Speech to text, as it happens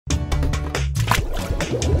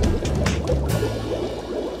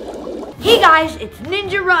Hey guys, it's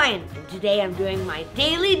Ninja Ryan, and today I'm doing my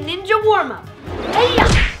daily ninja warm-up. Hey-ya!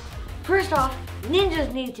 First off,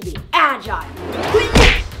 ninjas need to be agile.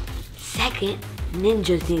 Second,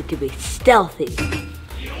 ninjas need to be stealthy.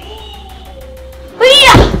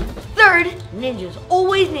 Hey-ya! Third, ninjas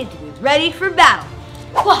always need to be ready for battle.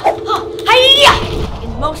 Hey-ya!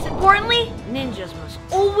 And most importantly, ninjas must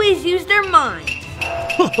always use their minds.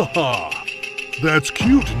 That's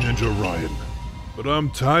cute, Ninja Ryan. But I'm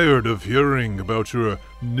tired of hearing about your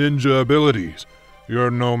ninja abilities.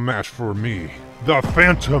 You're no match for me, the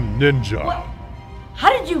Phantom Ninja. What?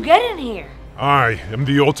 How did you get in here? I am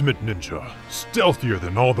the ultimate ninja, stealthier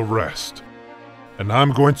than all the rest. And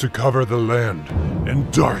I'm going to cover the land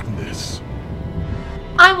in darkness.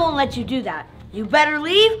 I won't let you do that. You better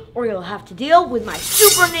leave, or you'll have to deal with my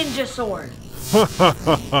super ninja sword. Ha ha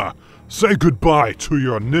ha ha! Say goodbye to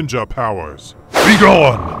your ninja powers. Be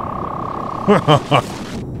gone!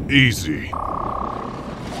 Easy.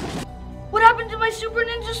 What happened to my super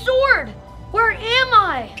ninja sword? Where am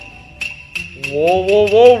I?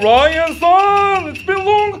 Whoa, Ryan-san! It's been a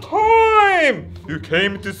long time! You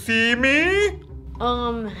came to see me?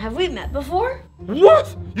 Have we met before?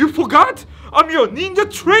 What? You forgot? I'm your ninja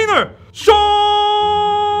trainer, Sean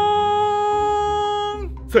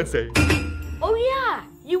Sensei. Oh yeah,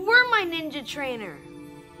 you were my ninja trainer.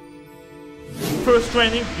 First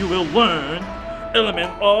training, you will learn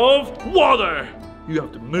element of water. You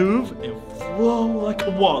have to move and flow like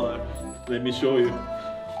water. Let me show you.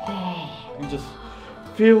 You just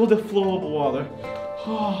feel the flow of water.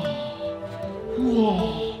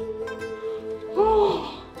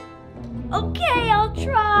 Okay, I'll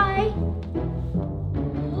try.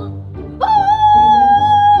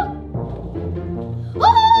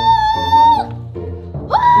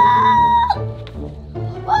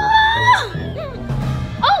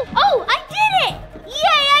 Oh, I did it!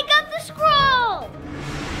 Yay, I got the scroll!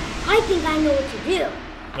 I think I know what to do.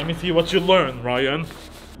 Let me see what you learn, Ryan.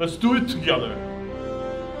 Let's do it together.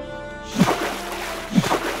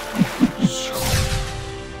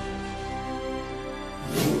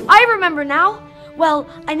 I remember now. Well,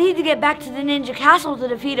 I need to get back to the ninja castle to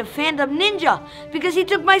defeat a phantom ninja because he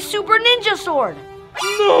took my super ninja sword.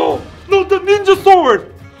 No! Not the ninja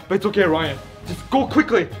sword! But it's okay, Ryan. Just go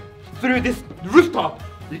quickly through this rooftop.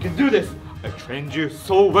 You can do this. I trained you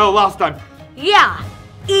so well last time. Yeah,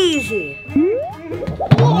 easy.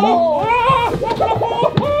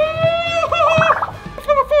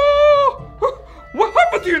 What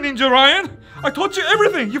happened to you, Ninja Ryan? I taught you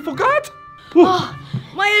everything. You forgot? Oh,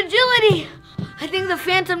 my agility. I think the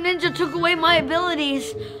phantom ninja took away my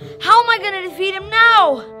abilities. How am I going to defeat him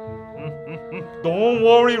now? Don't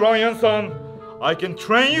worry, Ryan-san. I can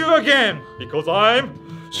train you again because I'm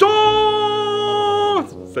Sean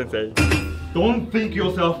Sensei. Don't think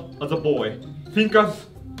yourself as a boy. Think as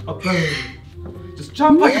a bird. Just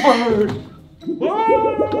jump like a bird.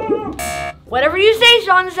 Whatever you say,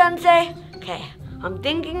 Sean Sensei. Okay, I'm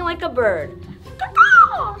thinking like a bird.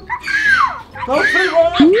 That's it,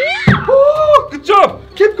 Ryan. Oh, good job.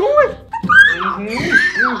 Keep going.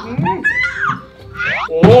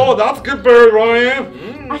 Oh, that's good bird,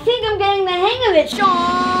 Ryan. I think I'm getting the hang of it, Sean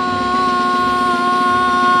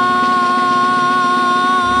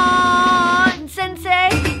Sensei.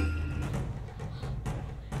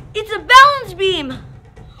 It's a balance beam.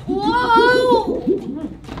 Whoa!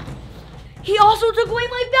 He also took away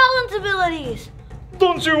my balance abilities.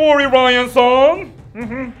 Don't you worry, Ryan-san.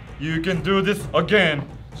 You can do this again.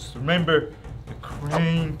 Just remember the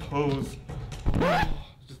crane pose.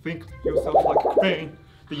 Just think yourself like a crane.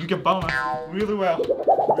 That you can balance really well.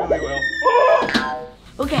 Really well.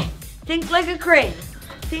 Okay, think like a crane.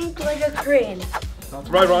 Think like a crane. That's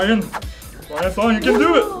right, Ryan. Ryan-san, you can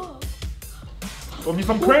do it. Show me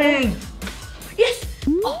some crane. Yes!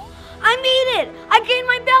 Oh, I made it! I gained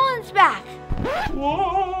my balance back.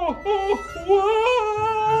 Whoa!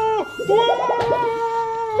 Whoa!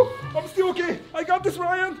 I'm still okay. I got this,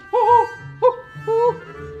 Ryan. I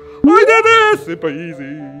did this! Super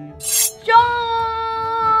easy. Sean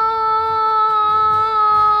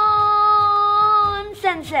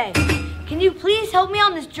Sensei, can you please help me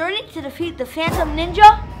on this journey to defeat the Phantom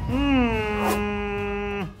Ninja?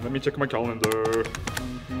 Let me check my calendar.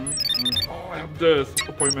 Oh, I have this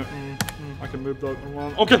appointment. I can move that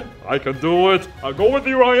one. Okay, I can do it. I'll go with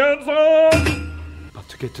you, Ryan-san. But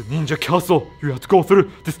to get to Ninja Castle, you have to go through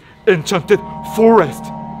this enchanted forest.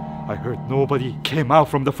 I heard nobody came out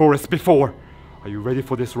from the forest before. Are you ready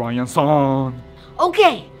for this, Ryan-san?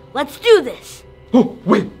 Okay, let's do this. Oh,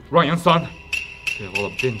 wait, Ryan-san. There are a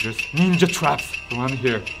lot of dangerous ninja traps around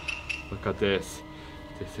here. Look at this.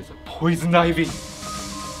 This is a poison ivy.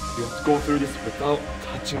 You have to go through this without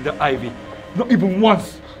touching the ivy. Not even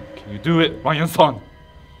once. Can you do it, Ryan-san?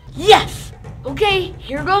 Yes! Okay,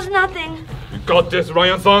 here goes nothing. You got this,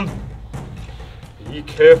 Ryan-san. Be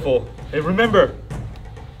careful. And remember,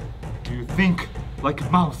 you think like a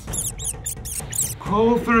mouse.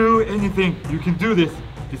 Crawl through anything. You can do this.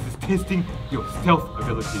 This is testing your stealth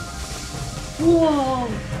ability. Whoa!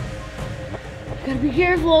 Gotta be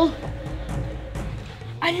careful.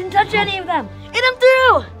 I didn't touch any of them. And I'm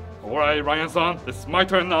through! Alright, Ryan-san, it's my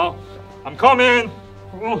turn now. I'm coming!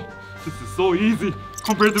 Oh, this is so easy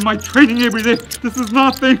compared to my training every day. This is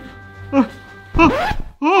nothing.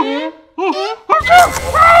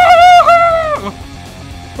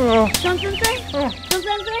 Something say?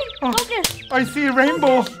 Something say? Focus. I see a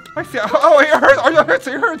rainbow. I see. Oh, it hurts. Oh, it hurts.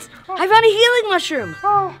 It hurts. I found a healing mushroom.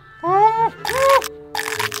 Oh,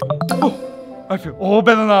 I feel all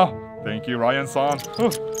better now. Thank you, Ryan-san.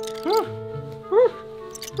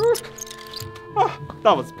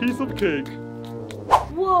 That was a piece of cake.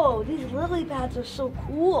 Whoa, these lily pads are so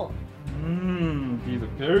cool. These are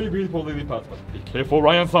very beautiful lily pads. But be careful,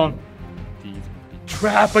 Ryan-san. These might be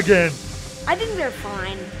trap again. I think they're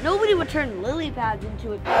fine. Nobody would turn lily pads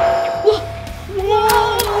into a...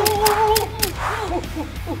 Whoa!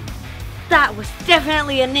 That was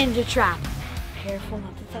definitely a ninja trap. Careful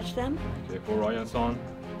not to touch them. Careful, Ryan-san.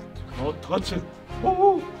 Do not touch it.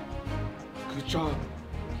 Oh! Good job.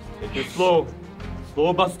 Take it slow.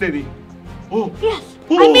 Slow but steady. Oh! Yes,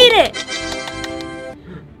 Oh. I made it!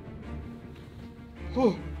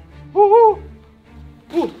 Oh! Oh!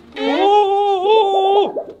 Oh!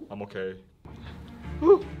 Oh! I'm okay.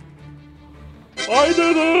 Oh. I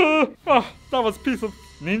did it! Ah, that was a piece of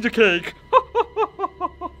ninja cake.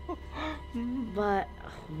 But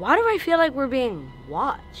why do I feel like we're being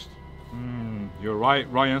watched? You're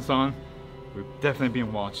right, Ryan-san. We're definitely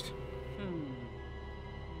being watched.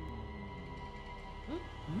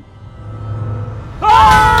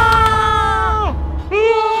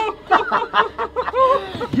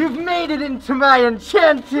 You've made it into my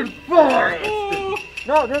enchanted forest!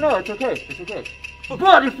 No, it's okay, it's okay.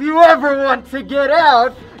 But if you ever want to get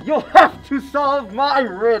out, you'll have to solve my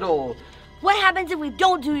riddle. What happens if we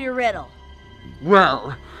don't do your riddle?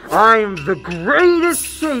 Well, I'm the greatest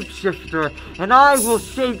shapeshifter, and I will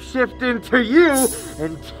shapeshift into you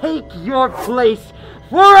and take your place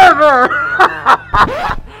forever!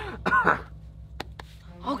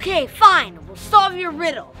 Okay, fine. We'll solve your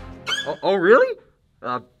riddle. Oh, really?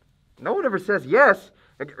 No one ever says yes.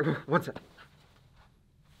 One sec.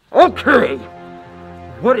 Okay.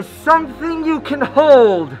 What is something you can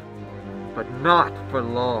hold, but not for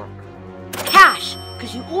long? Cash,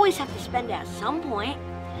 because you always have to spend it at some point.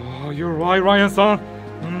 Oh, you're right, Ryan-san.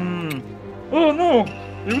 Oh no,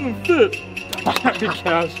 it wouldn't fit. Happy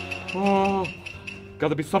cash. Oh,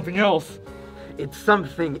 gotta be something else. It's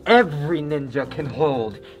something every ninja can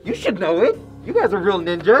hold. You should know it. You guys are real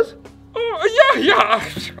ninjas. Oh, yeah,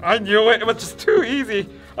 I knew it. It was just too easy.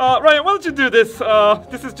 Ryan, why don't you do this?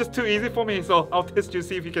 This is just too easy for me, so I'll test you,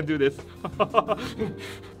 see if you can do this. I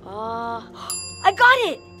got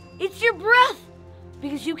it. It's your breath.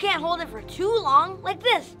 Because you can't hold it for too long, like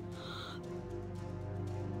this.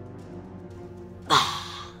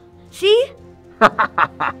 See?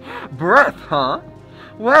 Breath, huh?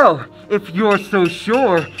 Well, if you're so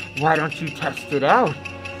sure, why don't you test it out?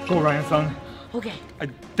 Go, Ryan-san. Okay. I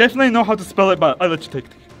definitely know how to spell it, but I'll let you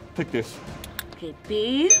take this. Okay,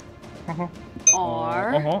 B.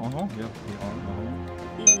 R. Yeah,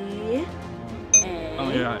 E. A. Oh,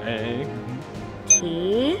 yeah, A.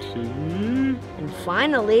 T. T. And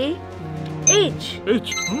finally, H.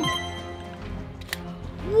 H.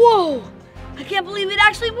 Whoa! I can't believe it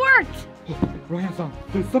actually worked! Ryan-san,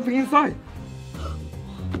 there's something inside.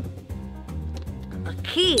 A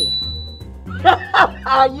key.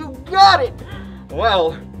 You got it!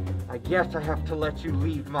 Well, I guess I have to let you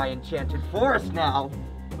leave my enchanted forest now.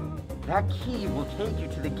 That key will take you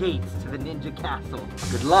to the gates to the ninja castle.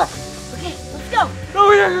 Good luck. Okay, let's go.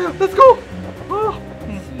 Oh, yeah, let's go.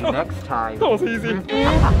 See you next time. That was easy.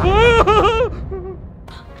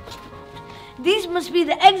 These must be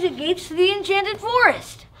the exit gates to the enchanted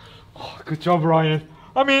forest. Oh, good job, Ryan.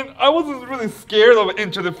 I mean, I wasn't really scared of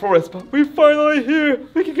Into the Forest, but we're finally here.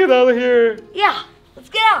 We can get out of here. Yeah, let's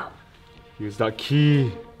get out. Use that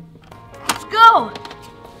key. Let's go.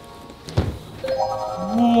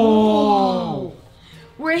 Whoa.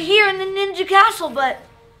 We're here in the ninja castle, but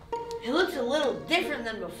it looks a little different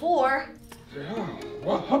than before. Yeah,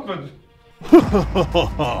 what happened?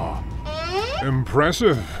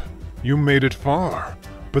 Impressive. You made it far,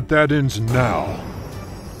 but that ends now.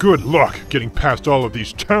 Good luck getting past all of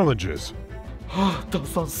these challenges. That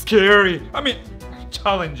sounds scary. I mean,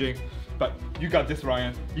 challenging. But you got this,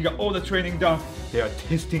 Ryan. You got all the training done. They are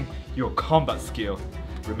testing your combat skill.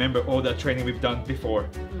 Remember all that training we've done before.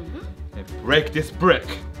 And break this brick.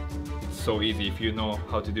 It's so easy if you know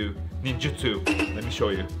how to do ninjutsu. Let me show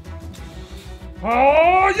you.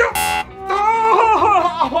 Oh, yeah!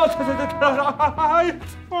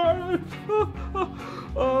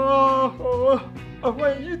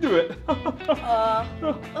 Wait, you do it.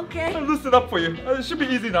 Okay. I'll loosen it up for you. It should be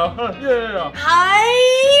easy now. Yeah.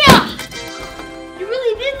 Hiya! You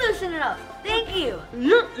really did loosen it up. Thank you.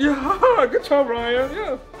 Yeah. Good job, Ryan.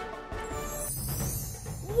 Yeah.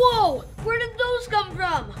 Whoa! Where did those come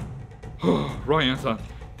from? Ryan-san,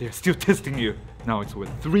 they're still testing you. Now it's with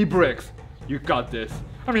 3 bricks. You got this.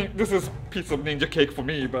 I mean, this is a piece of ninja cake for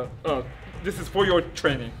me, but this is for your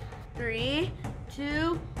training. 3,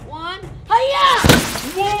 2, 1. Hiya!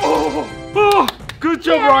 Whoa! Oh, good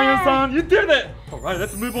job, Ryan-san. You did it. All right,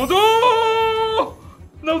 let's move on. Oh!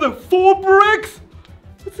 Now there are 4 bricks.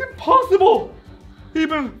 It's impossible.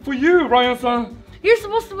 Even for you, Ryan-san. You're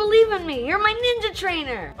supposed to believe in me. You're my ninja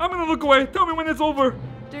trainer. I'm gonna look away. Tell me when it's over.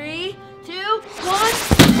 3, 2, 1.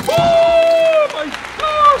 Oh my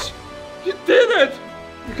gosh! You did it!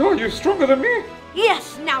 God, you're stronger than me.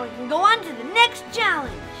 Yes, now we can go on to the next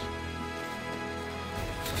challenge.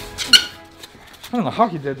 I don't know how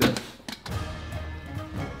he did this.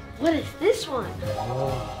 What is this one?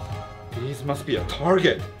 Oh, these must be a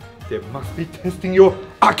target. They must be testing your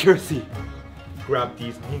accuracy. Grab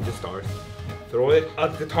these ninja stars and throw it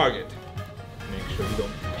at the target. Make sure you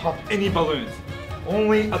don't pop any balloons.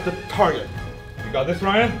 Only at the target. You got this,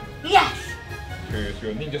 Ryan? Yes. Here's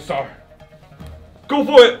your ninja star. Go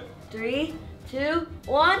for it! 3, 2,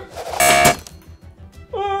 1.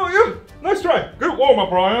 Oh, yeah! Nice try! Good warm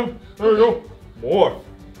up, Ryan. There you go. More.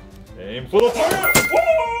 Aim for the target.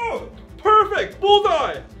 Whoa! Perfect!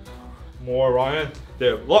 Bullseye! More, Ryan.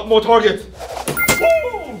 There are a lot more targets.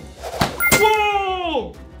 Whoa!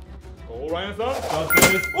 Whoa! Go, Ryan, son. Got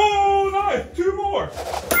this. Oh, nice! 2 more.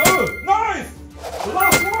 Oh, nice! The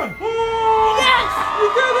last one. Oh! Yes! You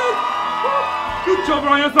did it! Good job,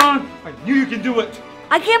 Ryan-san! I knew you can do it!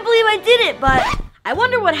 I can't believe I did it, but I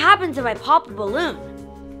wonder what happens if I pop a balloon.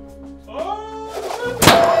 Oh!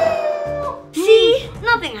 See?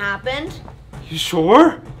 Nothing happened. You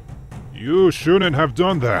sure? You shouldn't have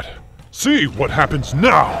done that. See what happens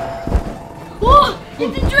now. Whoa!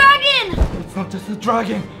 It's a dragon! It's not just a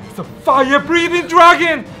dragon, it's a fire-breathing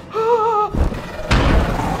dragon!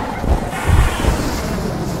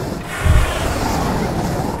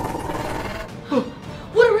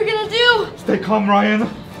 What are we gonna do? Stay calm, Ryan.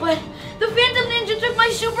 But the Phantom Ninja took my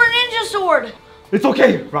Super Ninja Sword. It's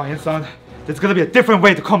okay, Ryan-san. There's gonna be a different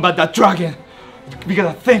way to combat that dragon. We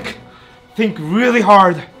gotta think. Think really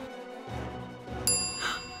hard.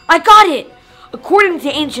 I got it! According to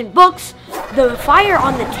ancient books, the fire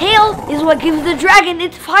on the tail is what gives the dragon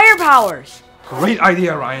its fire powers. Great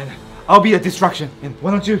idea, Ryan. I'll be a distraction. And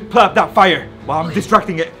why don't you put out that fire while I'm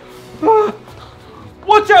distracting it?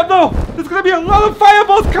 Watch out though! There's gonna be a lot of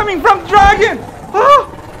fireballs coming from dragon!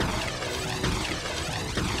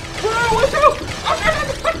 Watch out!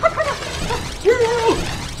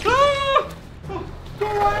 Go,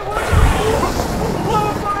 Ryan, watch out! A lot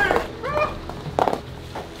of fire!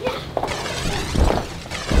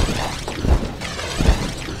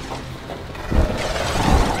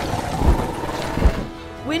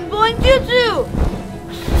 Wind blowing jutsu!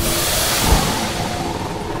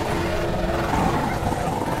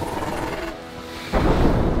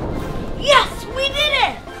 Yes, we did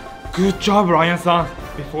it! Good job, Ryan-san.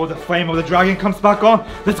 Before the flame of the dragon comes back on,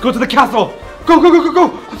 let's go to the castle. Go, go, go, go,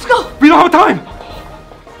 go! Let's go! We don't have time!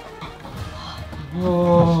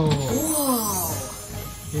 Whoa!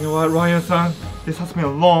 You know what, Ryan-san? This has been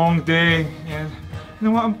a long day, and you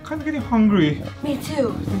know what? I'm kind of getting hungry. Me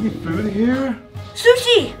too. Any food here?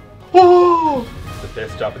 Sushi! Oh! The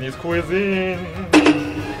best Japanese cuisine.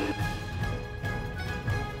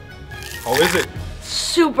 How is it?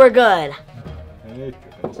 Super good. Hey,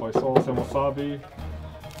 soy sauce and wasabi.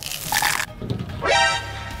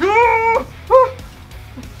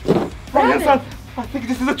 Ryan-san, I think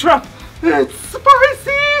this is a trap. It's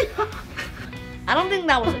spicy. I don't think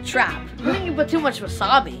that was a trap. I think you put too much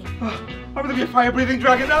wasabi. I'm gonna be a fire-breathing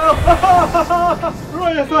dragon now.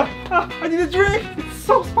 Ryan-san, I need a drink. It's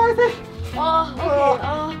so spicy.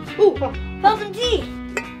 Okay. Ooh, found some tea.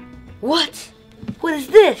 What? What is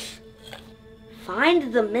this?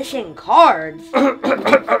 Find the missing cards.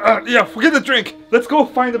 Yeah, forget the drink. Let's go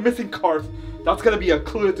find the missing cards. That's gonna be a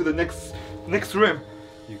clue to the next room.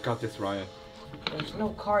 You got this, Ryan. There's no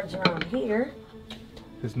cards around here.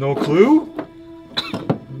 There's no clue?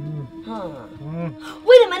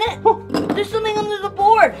 Wait a minute! There's something under the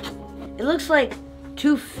board. It looks like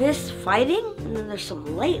two fists fighting, and then there's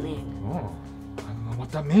some lightning. Oh, I don't know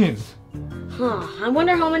what that means. I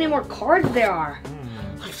wonder how many more cards there are.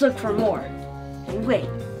 Let's look for more. And wait,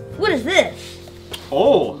 what is this?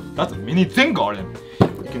 Oh, that's a mini thing garden.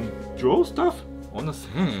 You can draw stuff on the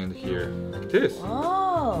sand here, like this.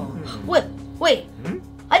 Oh. Wait.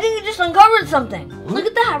 I think you just uncovered something. Look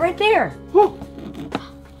at that right there. Oh.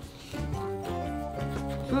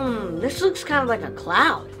 This looks kind of like a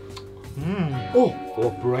cloud. Oh,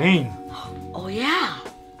 for brain. Oh yeah.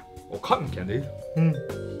 Oh, cotton candy.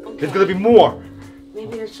 There's gonna be more.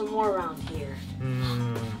 Maybe there's some more around here.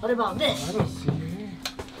 What about this? I don't see any.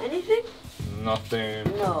 Anything? Nothing.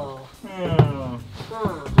 No.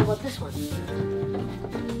 How about this one?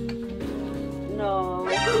 No.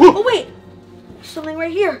 Oh wait! There's something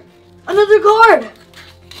right here. Another card!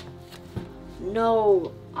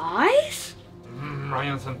 No eyes?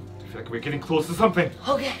 Ryan-san, I feel like we're getting close to something.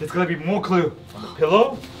 Okay. There's gonna be more clue. On the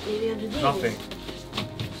pillow? Maybe under these. Nothing.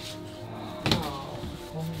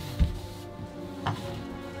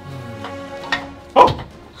 Oh!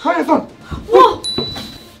 Ryan-san! Whoa!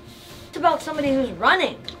 It's about somebody who's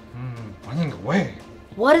running. Running away.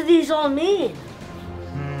 What do these all mean?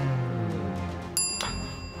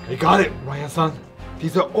 I got it, Ryan-san.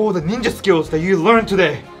 These are all the ninja skills that you learned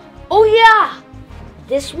today. Oh yeah!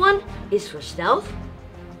 This one is for stealth.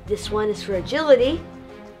 This one is for agility.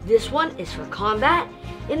 This one is for combat.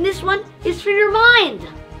 And this one is for your mind.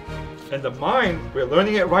 And the mind, we're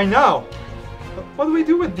learning it right now. But what do we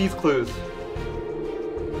do with these clues?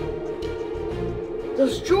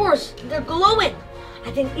 Those drawers, they're glowing.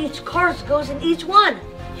 I think each card goes in each one.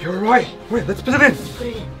 You're right. Wait, let's put it in. Put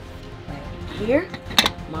it in. Right here.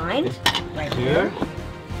 Mind. Right Here. here.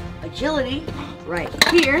 Agility. Right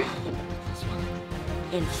here.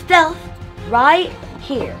 And stealth. Right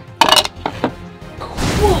here.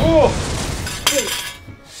 Whoa! Oh! Wait,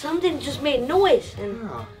 something just made noise and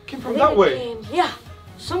Yeah, came I from think that it way. came- yeah,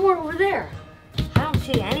 somewhere over there. I don't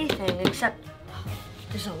see anything except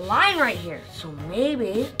there's a line right here. So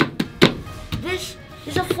maybe this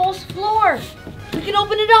is a false floor. We can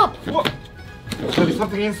open it up. What? There's gotta be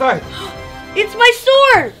something inside. It's my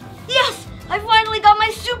sword! Yes! I finally got my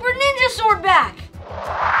super ninja sword back!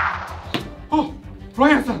 Oh,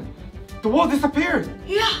 Ryan-san, the wall disappeared.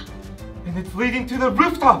 Yeah. And it's leading to the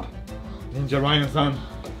rooftop. Ninja Ryan-san,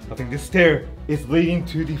 I think this stair is leading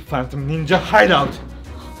to the Phantom Ninja hideout.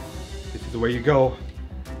 This is where you go.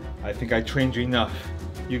 I think I trained you enough.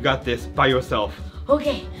 You got this by yourself.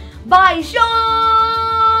 Okay. Bye, Sean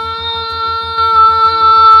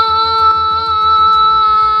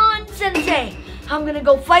Sensei. I'm gonna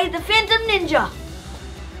go fight the Phantom Ninja.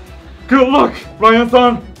 Good luck,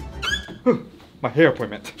 Ryan-san. My hair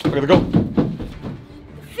appointment. I gotta go.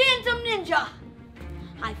 Phantom Ninja.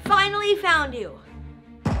 I finally found you.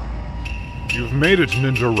 You've made it,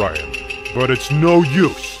 Ninja Ryan, but it's no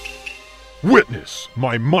use. Witness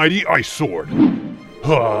my mighty ice sword.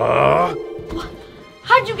 Huh?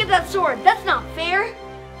 How'd you get that sword? That's not fair.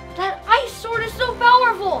 That ice sword is so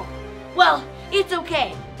powerful. Well, it's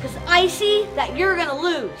okay, because I see that you're gonna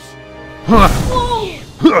lose. Huh. Whoa!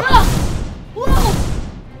 Ah! Whoa!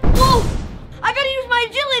 Whoa! I gotta use my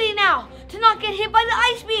agility now to not get hit by the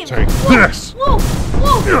ice beam. Take this. Whoa!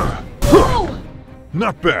 Whoa! Whoa!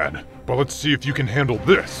 Not bad, but let's see if you can handle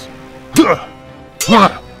this. Huh.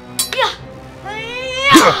 Huh. Yeah!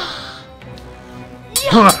 Yeah!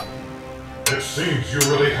 Huh. It seems you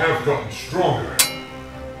really have gotten stronger.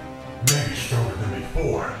 Maybe stronger than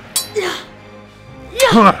before. Yeah!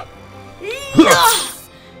 Huh.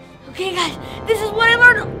 Okay, guys, this is what I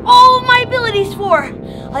learned all of my abilities for: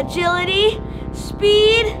 agility,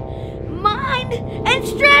 speed, mind, and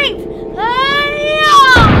strength.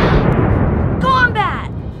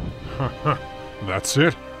 Combat. That's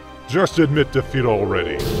it? Just admit defeat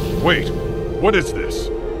already. Wait, what is this?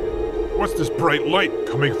 What's this bright light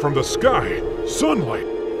coming from the sky? Sunlight!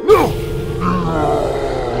 No!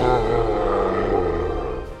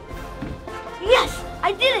 Yes,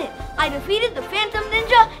 I did it. I defeated the Phantom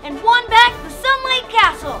Ninja and won back the Sunlight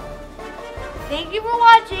Castle. Thank you for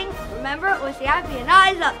watching. Remember, always stay happy and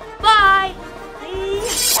eyes up. Bye.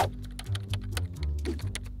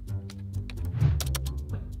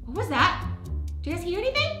 What was that? Do you guys hear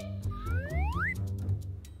anything?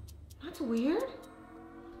 That's weird.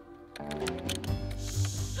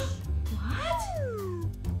 What?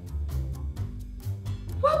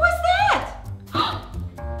 What was that?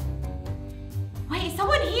 Wait, is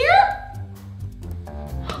someone here?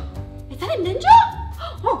 Is that a ninja?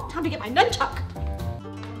 Oh, time to get my nunchuck.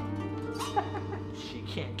 She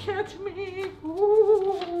can't catch catch me.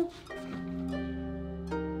 Ooh.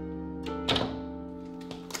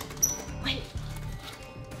 Wait.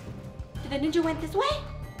 Did the ninja went this way? Oh,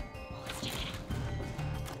 let's check it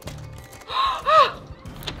out.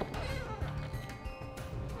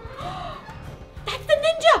 That's the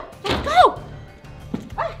ninja. Let's go.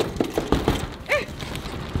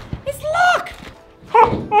 It's locked.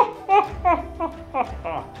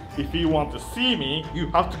 If you want to see me, you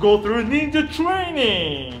have to go through ninja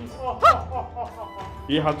training.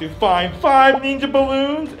 You have to find 5 ninja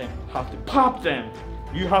balloons and have to pop them.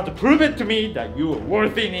 You have to prove it to me that you are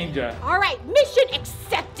worthy ninja. All right, mission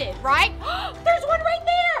accepted, right? There's one right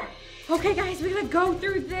there. Okay, guys, we're gonna go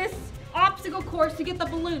through this obstacle course to get the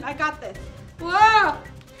balloon. I got this. Whoa!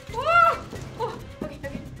 Whoa! Oh, okay,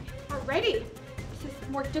 okay. Alrighty. This is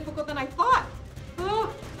more difficult than I thought.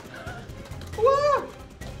 Oh. Whoa!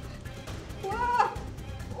 Whoa!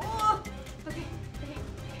 Whoa! Okay, okay.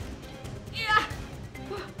 Yeah!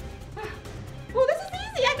 Oh, this is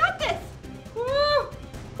easy. I got this. Whoa!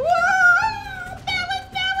 Whoa! Balance,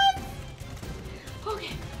 balance!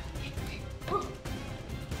 Okay. Oh.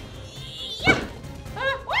 Yeah!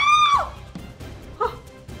 Whoa! Oh.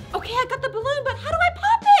 Okay, I got the balloon, but how do I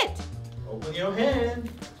pop it? Open your hand.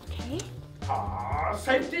 Okay.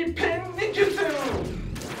 Safety pin ninjutsu.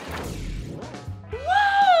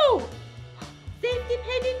 Whoa! Safety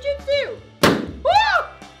pin ninjutsu. Whoa!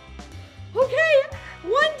 Okay,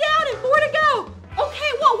 1 down and 4 to go.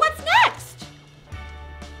 Okay, well, what's next?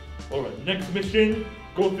 Alright, next mission,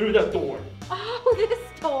 go through that door. Oh, this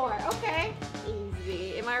door. Okay.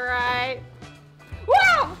 Easy. Am I right?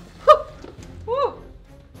 Wow! Whoa!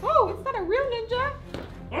 Oh, it's not a real ninja.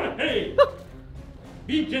 Alright, hey!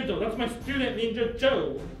 Be gentle, that's my student ninja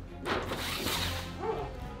Joe.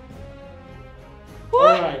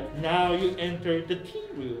 What? Alright, now you enter the tea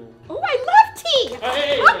room. Oh, I love tea.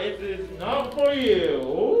 Hey, it is not for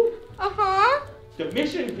you. Uh-huh. The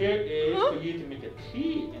mission here is Huh? for you to make a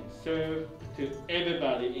tea and serve to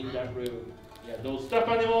everybody in that room. Yeah, those stuffed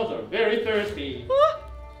animals are very thirsty.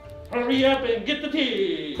 Hurry up and get the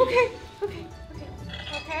tea. Okay, okay, okay,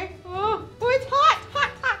 okay. Oh, it's hot,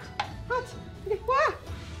 hot, hot, hot. Okay, wow.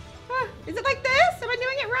 Is it like this? Am I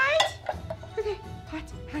doing it right? Okay, hot,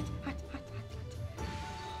 hot, hot, hot, hot, hot.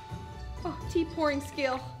 Oh, tea pouring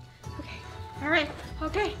skill. Okay, all right,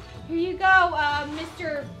 okay. Here you go,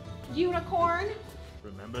 Mr. Unicorn.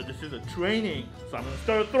 Remember, this is a training, so I'm gonna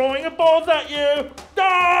start throwing balls at you.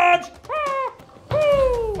 Dodge! Okay.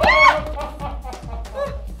 Oh! Oh.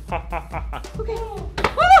 Hot, hot, hot. Okay,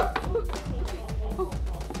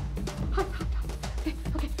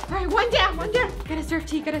 okay. All right, 1 down, 1 down. Gotta serve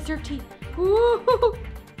tea, gotta serve tea. Ooh,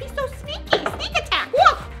 he's so sneaky. Sneak attack.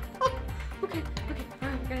 Whoa. Oh. Okay, okay. All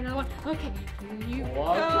right, we got another one. Okay, here you go.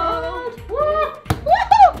 Woo!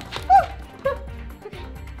 Woo! Okay,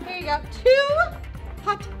 there you go. 2.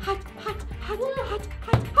 Hot, hot, hot, hot, hot,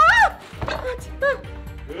 hot, hot, hot.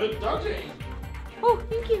 Good dodging. Oh,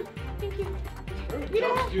 thank you, thank you. Good You know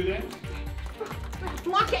job, what? student.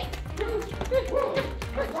 Block it. Whoa,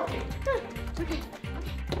 that's lucky. Okay.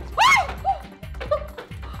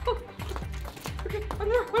 Woo! Okay,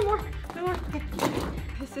 one more. Okay.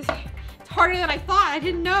 It's harder than I thought. I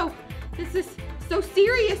didn't know. This is so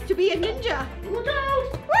serious to be a ninja. Look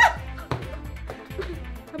out! Okay,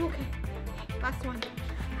 I'm okay. Last one.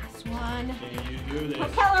 Can you do this?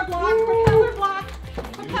 Propeller block.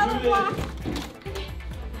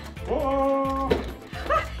 Whoa!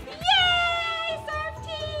 Yay! Serve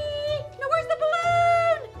tea! Now where's the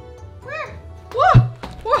balloon? Where?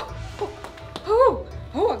 Whoa!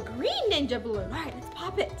 Oh, a green ninja balloon. All right, let's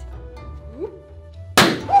pop it. Whoop.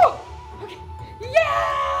 Oh, okay.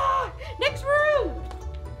 Yeah! Next room.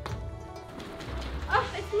 Oh,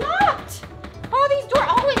 it's locked. Oh, these doors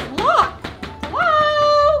always locked. Whoa!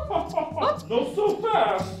 Not so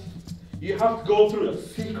fast. You have to go through a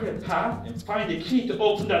secret path and find the key to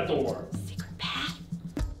open that door. Secret path.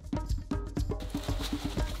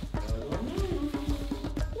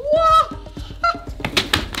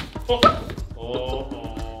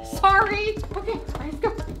 Whoa! Sorry. Okay, let's go.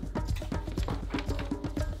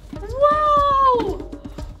 Whoa!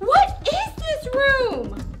 What is this room?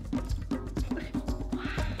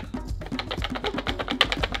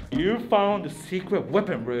 You found the secret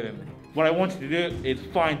weapon room. What I want you to do is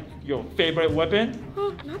find your favorite weapon.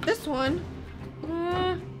 Oh, not this one.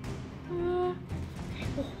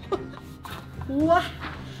 What?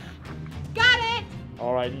 Got it.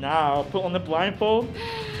 All right, now put on the blindfold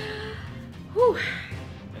Whew.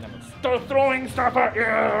 and I'm gonna start throwing stuff at you.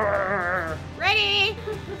 Ready?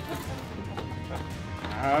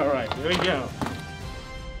 All right, here we go.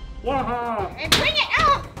 Waha! And bring it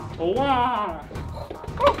out. Oh, wow.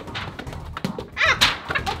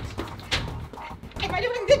 Am I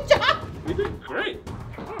doing a good job? You did great.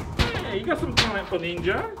 Oh, hey, you got some talent for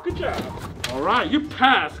ninja. Good job. All right, you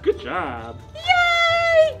passed. Good job.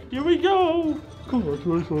 Yay! Here we go.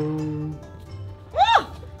 Congratulations.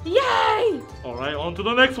 Oh, yay! All right, on to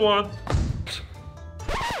the next one.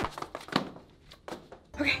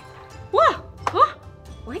 Okay. Whoa! Huh?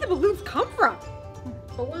 Where'd the balloons come from?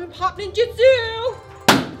 Balloon pop ninjutsu!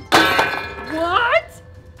 What?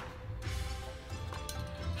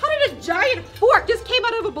 How did a giant fork just came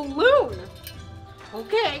out of a balloon?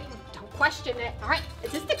 Okay, don't question it. All right,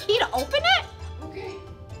 is this the key to open it? Okay.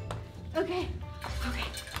 Okay. Okay.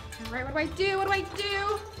 All right, what do I do? What do I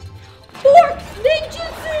do? Fork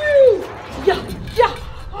ninjutsu! Yeah, yeah.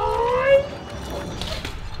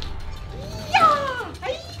 Yeah!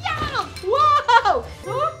 Yeah! Whoa!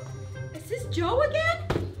 Huh? Is this Joe again?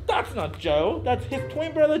 That's not Joe. That's his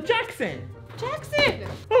twin brother Jackson. Jackson!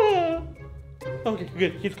 Okay,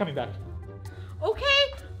 good. He's coming back.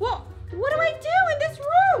 Okay, well, what do I do in this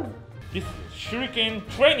room? This is shuriken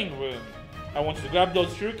training room. I want you to grab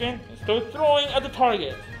those shuriken and start throwing at the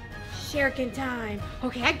target. Shuriken time.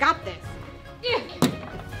 Okay, I got this.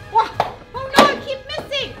 Whoa. Oh no, I keep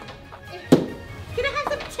missing. Can I have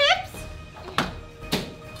some tips?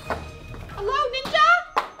 Hello, Ninja?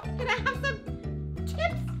 Can I have some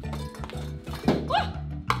tips? Oh.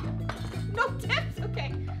 No tips?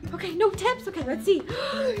 Okay. Okay, no tips. Okay, let's see.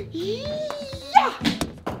 Yeah!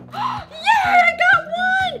 Yeah, I got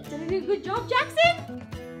one! Did I do a good job, Jackson?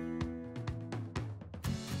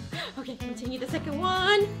 Okay, continue the second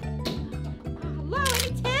one. Hello,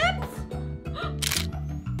 any tips?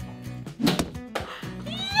 Yay,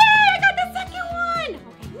 I got the second one!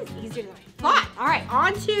 Okay, this is easier than I thought. All right,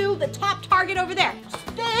 on to the top target over there.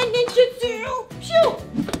 Spin ninjutsu! Shoo!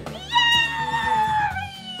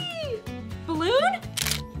 Yay! Balloon?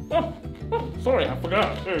 Oh, sorry, I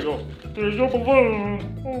forgot. There you go. There's your balloon.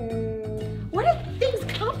 Where did things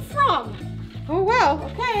come from? Oh, well,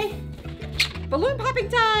 okay. Balloon popping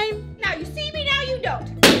time. Now you see me, now you don't.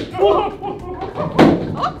 Oh.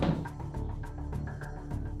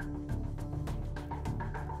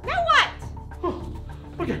 Now what?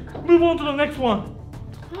 Okay, move on to the next one.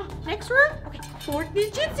 Next room? Okay, fork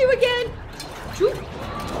ninjutsu again. Shoot.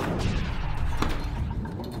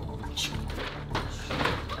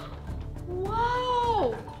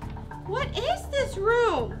 Whoa! What is this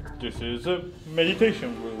room? This is a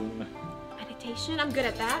meditation room. Meditation? I'm good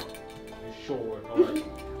at that. Sure, alright.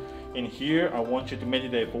 In here, I want you to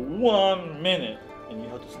meditate for 1 minute, and you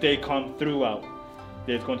have to stay calm throughout.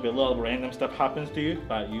 There's going to be a lot of random stuff happens to you,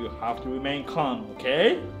 but you have to remain calm,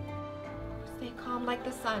 okay? Stay calm like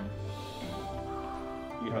the sun.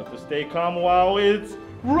 You have to stay calm while it's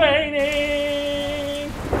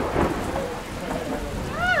raining!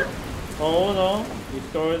 Ah! Oh no, it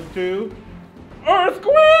starts to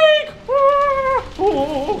earthquake! Ah!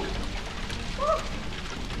 Oh! Ah!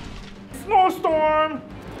 Snowstorm!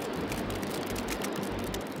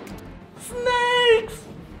 Snakes!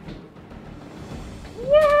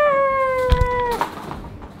 Whoa!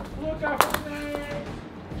 Look out for snakes!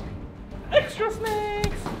 Extra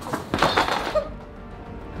snakes!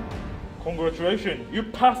 Congratulations, you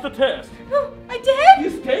passed the test. I did?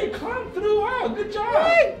 You stayed calm throughout. Good job.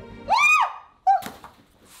 Hey!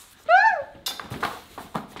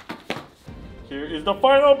 Here is the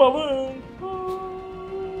final balloon. Whoa.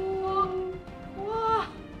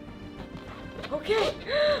 Okay,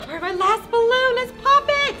 all right, my last balloon. Let's pop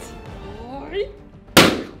it.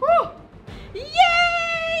 Woo.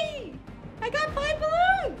 Yay! I got 5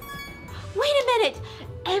 balloons. Wait a minute.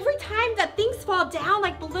 Every time that things fall down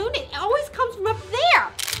like balloon, it always comes from up there.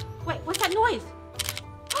 Wait, what's that noise?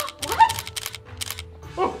 What?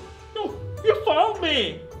 Oh, no, you found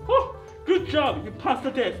me. Oh, good job. You passed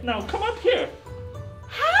the test. Now come up here.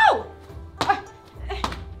 How?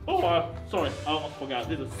 Sorry, I almost forgot.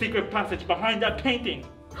 There's a secret passage behind that painting.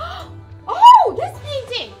 Oh, this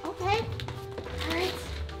painting. Okay. All right.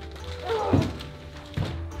 Ugh.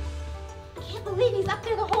 I can't believe he's up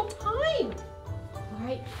there the whole time. All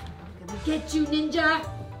right, I'm gonna get you, ninja.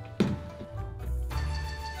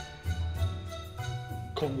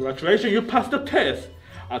 Congratulations, you passed the test.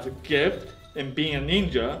 As a gift and being a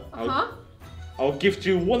ninja, I'll gift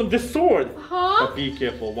you one of this sword. But be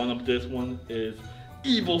careful, one of this one is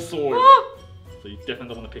evil sword. So you definitely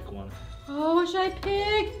don't want to pick one. Oh, what should I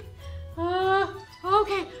pick?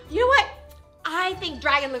 Okay. You know what? I think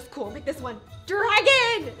dragon looks cool. Pick this one.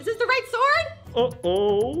 Dragon! Is this the right sword?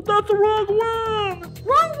 Uh-oh, that's the wrong one!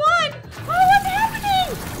 Wrong one! Oh, what's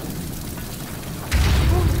happening?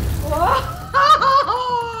 Whoa!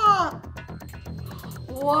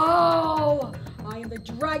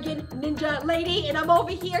 ninja lady, and I'm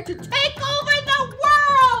over here to take over the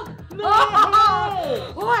world! No!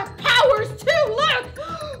 Oh, I have powers too, look!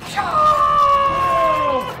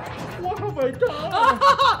 What have I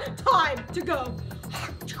done? Time to go.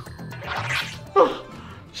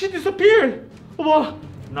 She disappeared. Well,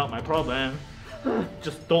 not my problem.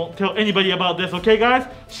 Just don't tell anybody about this, okay, guys?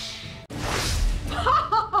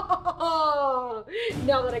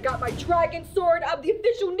 Now that I got my dragon sword, I'm the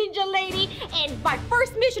official ninja lady, and my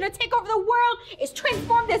first mission to take over the world is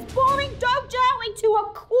transform this boring dojo into a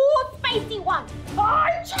cool, spicy one.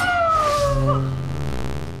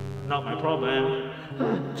 Not my problem.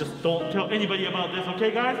 Just don't tell anybody about this,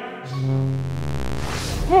 okay, guys?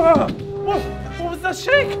 What was that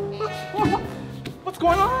shake? What's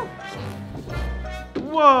going on?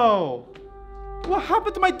 Whoa! What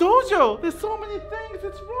happened to my dojo? There's so many things,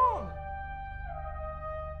 it's wrong.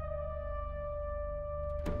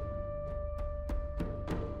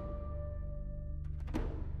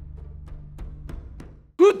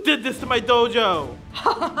 Who did this to my dojo?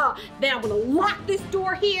 Then I'm gonna lock this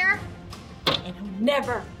door here, and he'll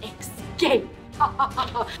never escape.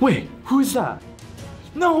 Wait, who is that?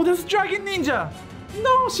 No, that's Dragon Ninja!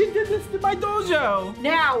 No, she did this to my dojo!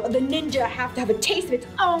 Now the ninja have to have a taste of its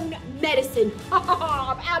own medicine.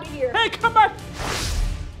 I'm out of here. Hey, come back!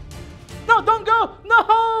 No, don't go!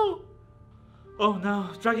 No! Oh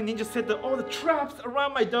no, Dragon Ninja set all the traps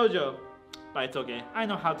around my dojo. But it's okay, I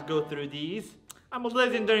know how to go through these. I'm a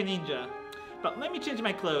legendary ninja. But let me change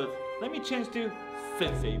my clothes. Let me change to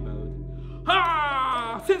Sensei mode.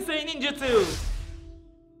 Ha! Sensei Ninjutsu!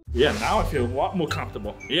 Yeah, now I feel a lot more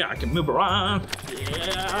comfortable. Yeah, I can move around.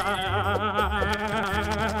 Yeah!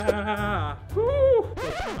 Woo!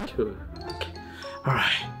 Cool. Okay.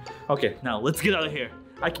 Alright. Okay, now let's get out of here.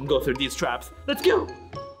 I can go through these traps. Let's go!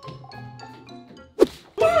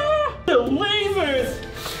 Ah, the lasers!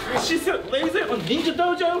 She said laser on Ninja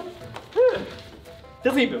Dojo?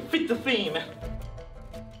 Doesn't even fit the theme.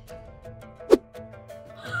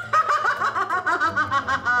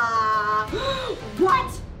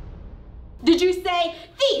 What? Did you say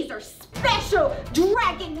these are special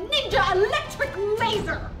Dragon Ninja electric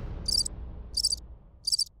laser?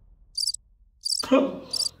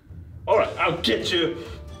 Alright, I'll get you,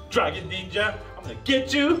 Dragon Ninja. I'm gonna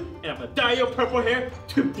get you, and I'm gonna dye your purple hair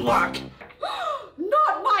to black.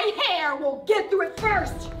 Not my hair! We'll get through it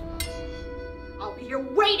first! I'll be here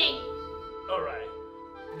waiting! Alright,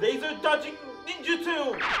 laser dodging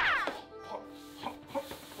ninjutsu! Ah,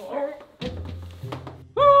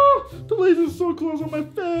 the laser's so close on my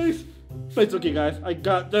face! But it's okay, guys, I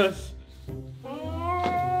got this.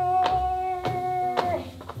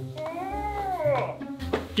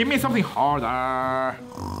 Give me something harder.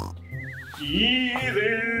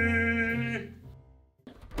 Easy!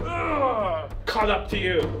 Caught up to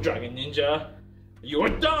you, Dragon Ninja. You're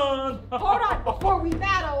done! Hold on before we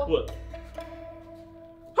battle! What?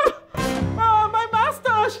 My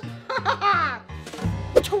mustache!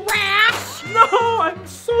 Trash! No, I'm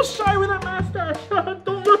so shy with that mustache.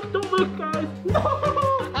 Don't look, guys. No!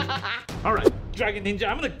 Alright, Dragon Ninja,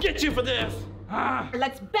 I'm gonna get you for this.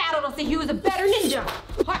 Let's battle to see who's a better ninja!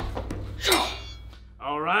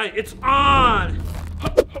 Alright, it's on!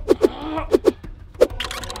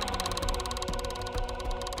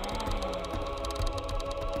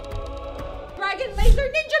 Dragon Laser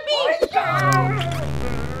Ninja Beam!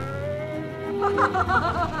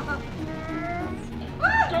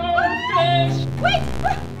 Goldfish! Wait!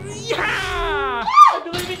 Yeah! I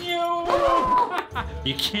believe in you!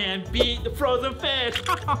 You can't beat the frozen fish!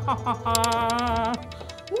 Not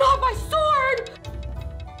my sword!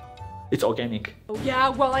 It's organic. Oh yeah,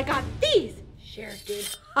 well I got these! Sheriff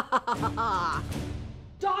did.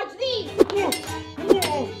 Dodge these!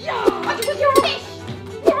 Watch it with your fish!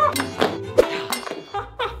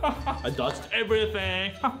 I dodged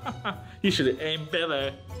everything. You should aim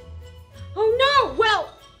better. Oh no! Well,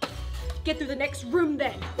 get through the next room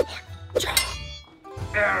then.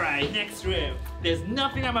 Alright, next room. There's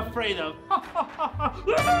nothing I'm afraid of. Bug!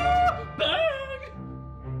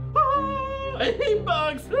 I hate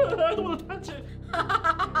bugs. I don't want to touch it.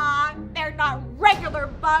 They're not regular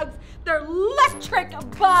bugs. They're electric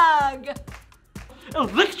bug.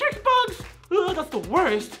 Electric bugs? That's the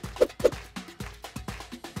worst.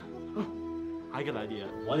 I got an idea.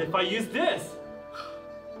 What if I use this?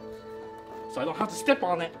 So I don't have to step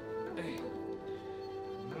on it.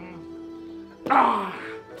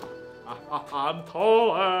 I'm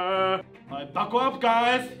taller. Alright, buckle up,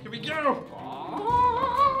 guys. Here we go.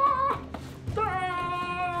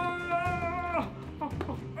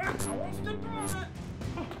 I won't step on it.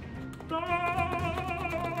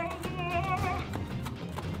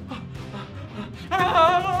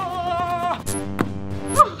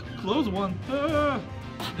 one. Yeah,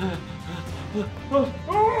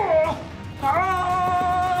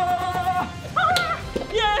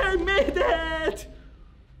 I made it!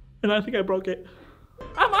 And I think I broke it.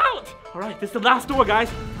 I'm out! Alright, this is the last door,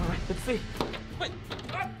 guys. Alright, let's see. Wait.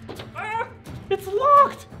 It's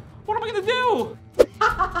locked! What am I gonna do?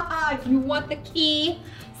 If you want the key,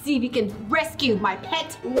 see if you can rescue my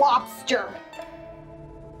pet lobster.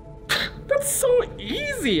 That's so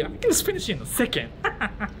easy. I can just finish it in a second.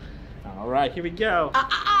 Alright, here we go.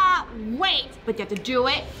 Wait, but you have to do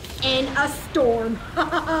it in a storm.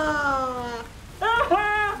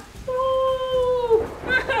 Ooh.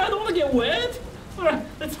 I don't want to get wet. Alright,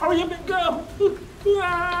 let's hurry up and go.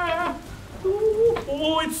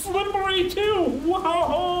 Oh, it's slippery too.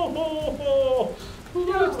 Whoa.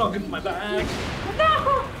 It's not good for my back.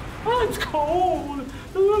 No. Oh, it's cold.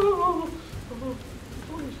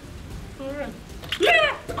 Alright.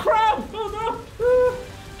 Yeah, crab. Oh no.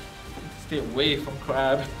 Stay away from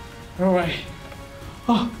crab. Alright.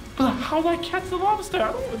 Oh, but how do I catch the lobster?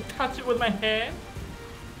 I don't want to touch it with my hand.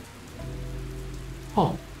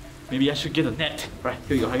 Oh, maybe I should get a net. Right,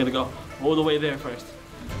 here we go. I gotta go all the way there first.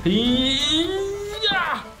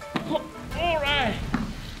 Yeah! Alright.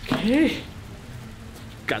 Okay.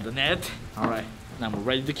 Got the net. Alright. Now we're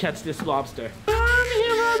ready to catch this lobster. Come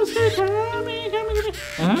here, lobster. Come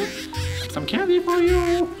here. Some candy for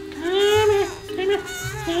you. Come here.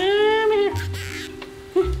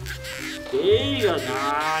 There you go.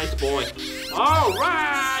 Nice boy.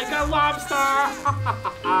 Alright. Got a lobster.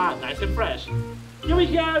 Nice and fresh. Here we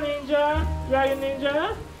go, Ninja. Dragon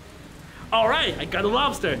Ninja. Alright, I got a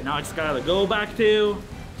lobster. Now I just gotta go back to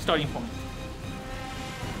starting point.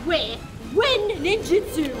 When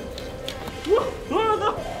ninjutsu. Oh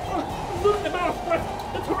no! Look at that!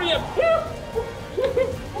 Let's hurry up!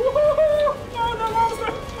 Oh, no,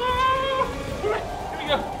 lobster! Alright, here we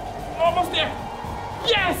go. Almost there.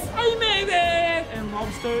 Yes! I made it! And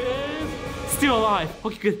lobster is still alive.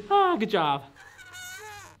 Okay, good. Good job.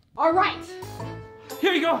 All right.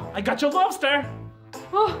 Here you go. I got your lobster.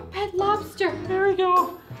 Oh, pet lobster. There we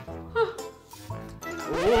go.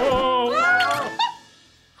 Whoa!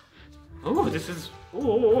 Oh, this is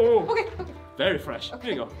Okay. very fresh.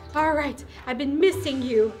 Here you go. All right. I've been missing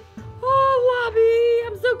you. Oh, Lobby,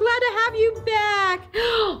 I'm so glad to have you back.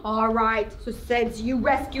 All right. So since you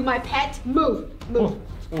rescue my pet, move. Oh,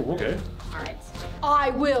 okay. All right. I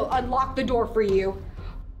will unlock the door for you.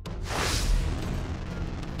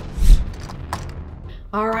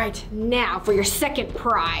 All right, now for your second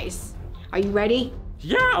prize. Are you ready?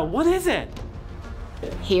 Yeah, what is it?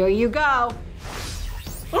 Here you go.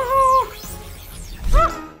 Oh!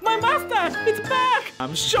 My mustache, it's back!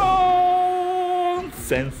 I'm Sean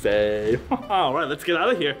Sensei. All right, let's get out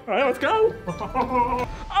of here. All right, let's go.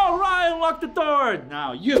 All right, unlock the door.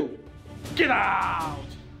 Now you, get out.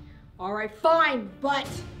 All right, fine, but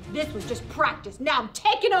this was just practice. Now I'm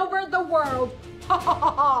taking over the world. Ha ha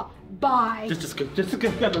ha ha. Bye. Just go.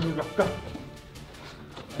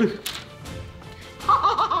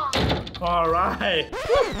 All right.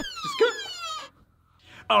 Just go.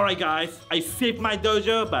 All right, guys. I saved my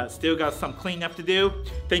dojo, but still got some cleanup to do.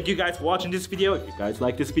 Thank you guys for watching this video. If you guys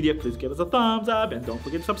like this video, please give us a thumbs up and don't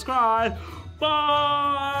forget to subscribe.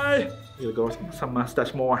 Bye. Here go some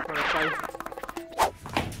mustache more.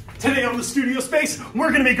 Today on the Studio Space,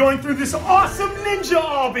 we're gonna be going through this awesome ninja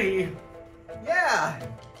obby. Yeah.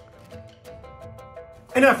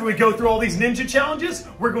 And after we go through all these ninja challenges,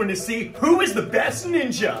 we're going to see who is the best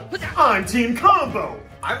ninja. I'm Team Combo.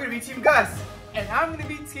 I'm gonna be Team Gus. And I'm gonna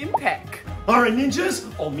be Team Peck. All right, ninjas,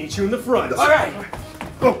 I'll meet you in the front. All right.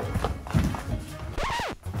 Go.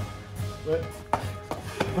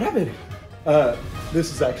 What happened?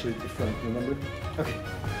 This is actually the front, remember? Okay.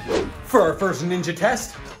 For our first ninja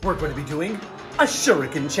test, we're going to be doing a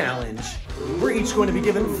shuriken challenge. We're each going to be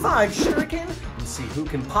given 5 shuriken and see who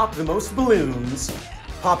can pop the most balloons.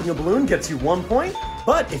 Popping a balloon gets you 1 point,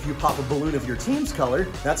 but if you pop a balloon of your team's color,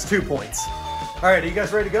 that's 2 points. All right, are you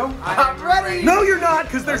guys ready to go? I'm ready. No, you're not,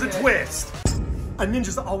 because there's a twist. A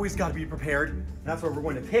ninja's always got to be prepared. That's why we're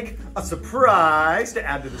going to pick a surprise to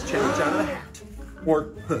add to this challenge out of the hat.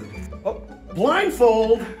 Or hood. Oh,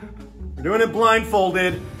 blindfold. We're doing it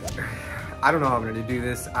blindfolded. I don't know how I'm gonna do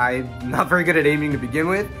this. I'm not very good at aiming to begin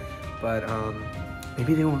with, but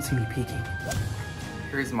maybe they won't see me peeking.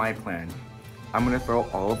 Here's my plan. I'm gonna throw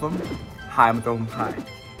all of them high. I'm gonna throw them high,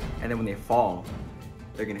 and then when they fall,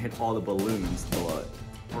 they're gonna hit all the balloons below it.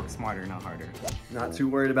 Work smarter, not harder. Not too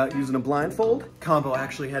worried about using a blindfold. Combo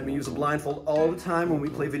actually had me use a blindfold all the time when we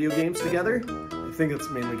play video games together. I think it's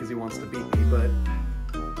mainly because he wants to beat me, but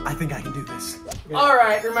I think I can do this. All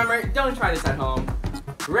right, remember, don't try this at home.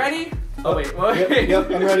 Ready? Oh wait, what?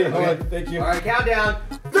 Yep, I'm ready. Hold on. Thank you. All right, countdown.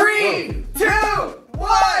 3, 2,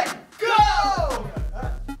 1, go!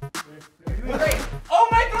 Great. Oh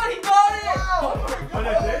my God, he got it! Wow. Oh my God.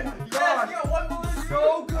 Yes, you got 1 balloon.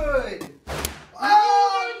 So good.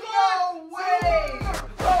 Oh, no way!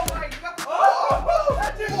 Oh my God! Oh,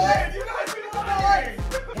 that did it! You guys did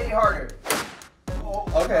it! Hit it harder.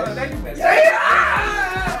 Okay. Then you missed.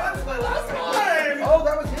 Yeah! That's my last one! Oh,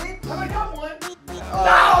 that was it? I got one.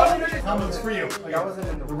 No! How much for you? That wasn't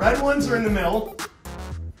in The red ones are in the middle.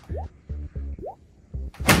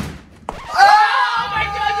 Oh my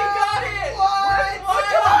God, you got it! What?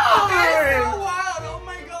 That is so wild! Oh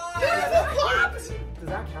my God! Does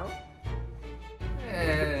that count?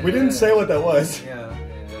 We didn't say what that was. Yeah.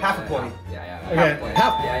 Half a point. Yeah. Okay,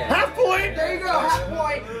 half point. There you go, half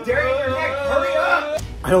point. Darian, you're next. Hurry up!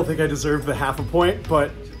 I don't think I deserve the half a point,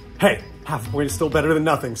 but hey, half a point is still better than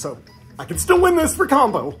nothing, so I can still win this for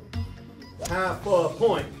combo. Half a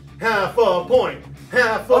point. Half a point.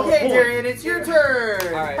 Half a point. Okay, Darian, it's your turn.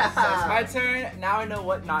 All right, so it's my turn. Now I know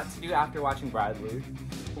what not to do after watching Bradley.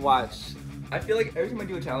 Watch. I feel like every time I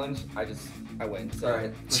do a challenge, I win. So All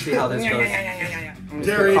right, let's see how this goes.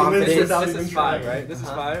 Darian wins This without is even 5, trying. right? This is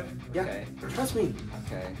 5? Yeah. Okay. Trust me.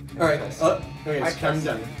 Okay. All right. Okay, I it's counting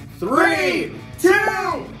trust down. you. 3, 2,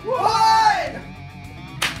 1.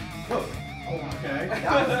 Oh, okay.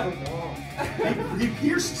 He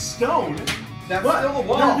pierced stone. That's What? still a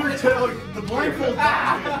wall. The blindfold.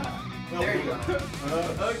 There you go.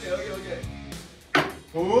 Okay.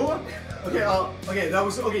 Ooh. Okay, that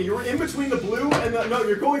was okay. You were in between the blue and the no.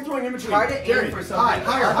 You're going throwing in between. Try to aim Darian, for something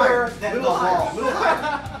higher, other than little the higher, wall. little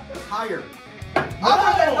higher, higher.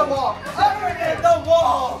 Other than the wall. Other than the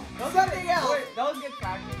wall. Something else. Wait, that was good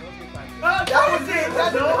practice. That was it.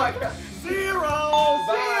 That's No. what 0.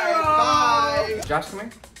 Bye. Josh, come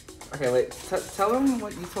here. Okay, wait. Tell him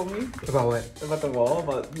what you told me. About what? About the wall,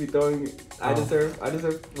 about me throwing. I deserve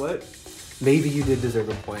what? Maybe you did deserve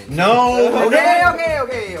a point. No.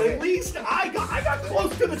 Okay. At least I got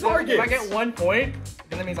close to the target. If I get 1 point,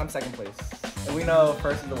 then that means I'm second place. And we know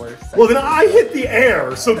first is the worst. Well, then I hit the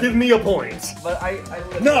air, so give me a point. But I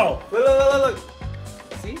No. Look.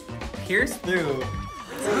 See? Pierce through.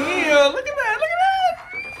 Yeah, look at that.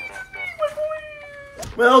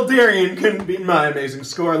 Well, Darian couldn't beat my amazing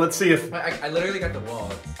score. Let's see if I literally got the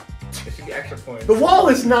wall. It should be extra points. the wall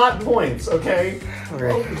is not points. Okay. All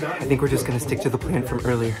right. I think we're just gonna stick to the plan from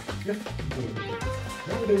earlier.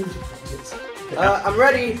 I'm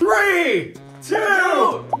ready. 3, 2,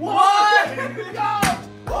 1, go!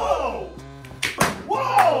 Whoa!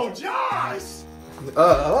 Whoa, Josh!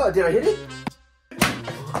 Did I hit it?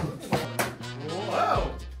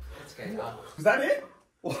 Whoa! Was that it?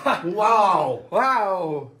 Wow.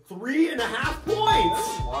 3.5 points.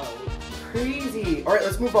 Crazy. All right,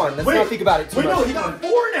 let's move on. Let's not think about it too much. No, he got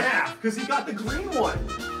 4.5 because he got the green one.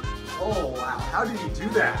 Oh, wow. How did he do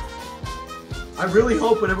that? I really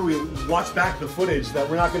hope whenever we watch back the footage that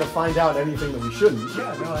we're not going to find out anything that we shouldn't.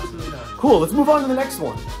 Yeah, no, absolutely not. Cool, let's move on to the next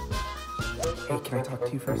one. Hey, can I talk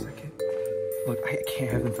to you for a second? Look, I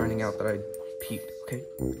can't have them finding out that I peeked, okay?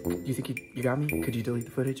 You think you got me? Could you delete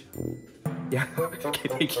the footage? Yeah, okay,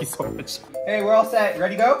 thank you so much. Hey, we're all set.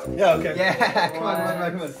 Ready to go? Yeah, okay. Yeah, come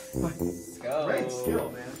on. Let's go. Great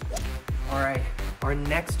skill, man. All right, our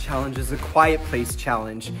next challenge is a quiet place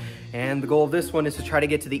challenge. And the goal of this one is to try to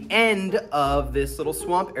get to the end of this little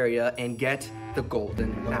swamp area and get the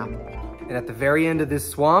golden apple. And at the very end of this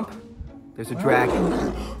swamp, there's a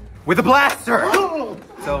dragon with a blaster.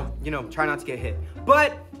 So, you know, try not to get hit.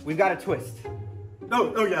 But we've got a twist.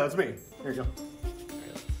 Oh yeah, that's me. Here you go.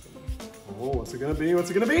 Oh, what's it gonna be? What's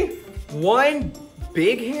it gonna be? One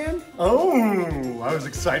big hand? Oh, I was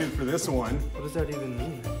excited for this one. What does that even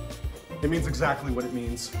mean? It means exactly what it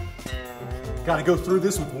means. Gotta go through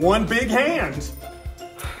this with one big hand.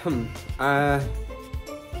 I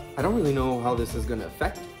don't really know how this is gonna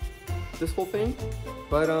affect this whole thing,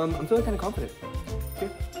 but I'm feeling kind of confident. Okay.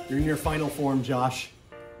 You're in your final form, Josh.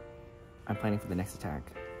 I'm planning for the next attack.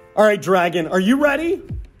 All right, Dragon, are you ready?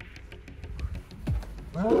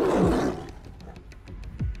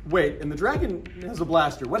 Wait, and the dragon has a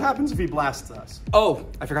blaster. What happens if he blasts us? Oh,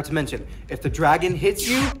 I forgot to mention, if the dragon hits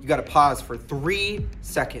you, you gotta pause for 3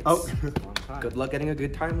 seconds. Oh, Good luck getting a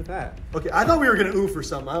good time with that. okay. I thought we were gonna oof or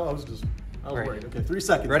something. I was right. worried. Okay, 3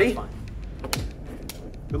 seconds. Ready? That's fine.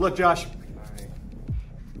 Good luck, Josh.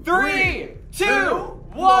 3, 2,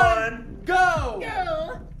 1, go!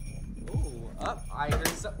 Ooh, up. I heard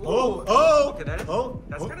some. Okay, that's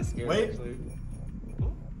kind of scary. Wait. Actually.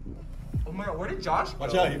 Oh my god, where did Josh go?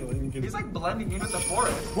 Watch out. He's like blending into the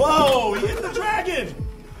forest. Whoa, he hit the dragon!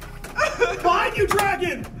 Behind you,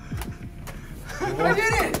 dragon! I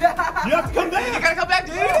did it! You have to come back! You gotta come back,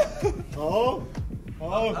 dude! Oh.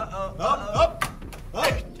 Up.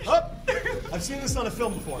 I've seen this on a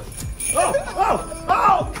film before.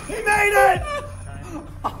 Oh! He made it!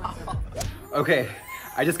 Okay,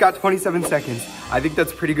 I just got 27 seconds. I think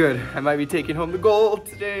that's pretty good. I might be taking home the gold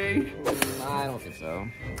today. I don't think so.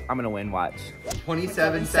 I'm gonna win, watch.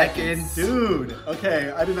 27 seconds. Dude,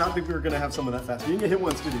 okay, I did not think we were gonna have someone that fast. You didn't get hit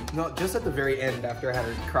once, did you? No, just at the very end after I had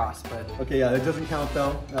her cross, but... Okay, yeah, that doesn't count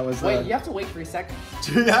though. That was, Wait, you have to wait 3 seconds.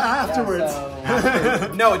 yeah, afterwards.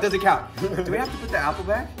 After. No, it doesn't count. Do we have to put the apple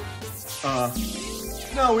back?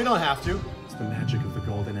 No, we don't have to. It's the magic of the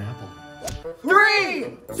golden apple.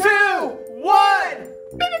 3, 2, 1!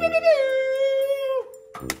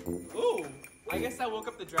 Ooh, I guess I woke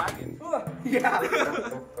up the dragon. Yeah.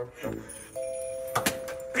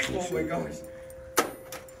 Oh my gosh.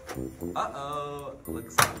 Uh-oh.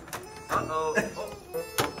 Looks... Uh-oh.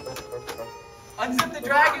 Unzip the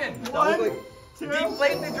dragon! One, two.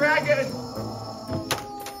 Deflate the dragon!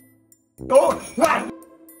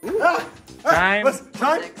 Time.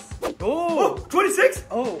 Time? Ooh! 26?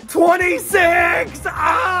 Oh. 26!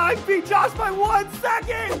 Ah, I beat Josh by 1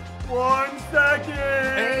 second! 1 second!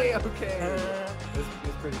 Hey, okay.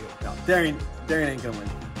 It's pretty good. No. Darian ain't gonna win.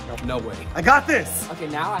 No way. I got this! Okay,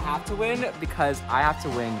 now I have to win because I have to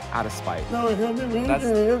win out of spite. No, That's...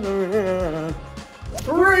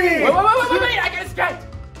 3! Wait, I can escape!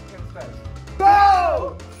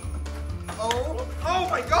 Go! Oh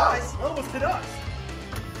my gosh! Almost hit us.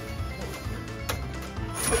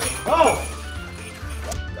 Oh!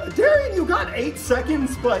 Darian, you got 8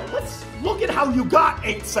 seconds, but let's look at how you got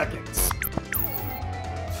 8 seconds.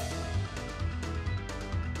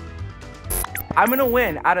 I'm gonna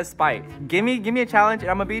win out of spite. Give me a challenge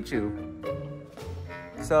and I'm gonna beat you.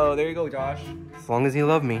 So there you go, Josh. As long as you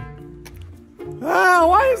love me. Ah,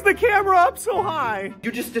 why is the camera up so high?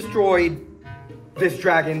 You just destroyed this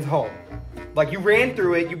dragon's home. Like, you ran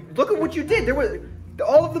through it. You look at what you did. There was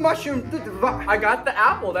all of the mushrooms. I got the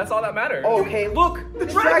apple. That's all that matters. Okay, look. The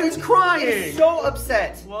dragon's crying. Is so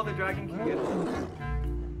upset. Well, the dragon can get it.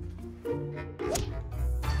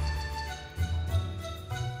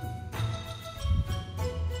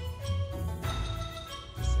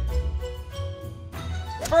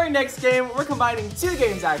 For our next game, we're combining 2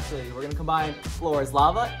 games actually. We're gonna combine Floor's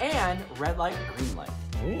Lava and Red Light, Green Light.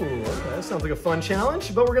 Ooh, okay, that sounds like a fun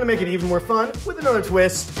challenge, but we're gonna make it even more fun with another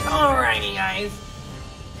twist. Alrighty, guys.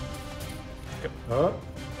 Huh?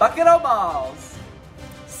 Bucket of balls.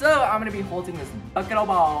 So I'm gonna be holding this bucket of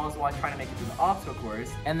balls while trying to make it through the obstacle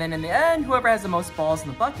course. And then in the end, whoever has the most balls in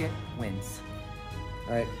the bucket wins.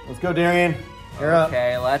 All right, let's go, Darian. You're up.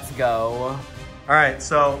 Okay, let's go. All right,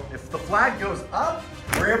 so if the flag goes up,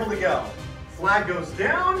 we're able to go. Flag goes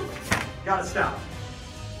down, gotta stop.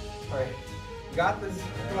 All right, you got this.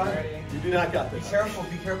 Come on. You do not got this. Be careful,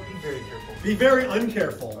 be careful, be very careful. Be very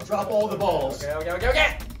uncareful. Drop all the balls.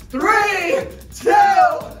 Okay. 3, 2,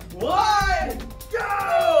 1,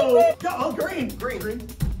 go! Go! Oh, green.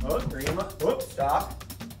 Oh, green. Whoops. Stop.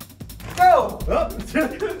 Go! Oh,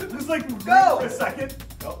 just like Go! for a second.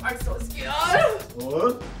 Oh. I'm so scared.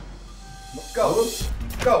 Oh. Go!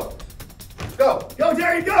 Go! Go! Go,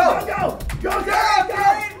 Darian, go! Go! Go,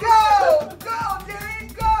 Darian, Go! Go, Darian,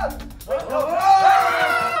 go!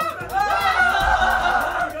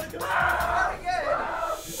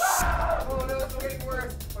 Oh no, it's getting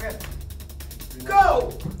worse. Okay.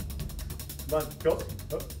 Go! Come on, go.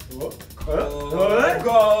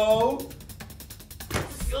 Go!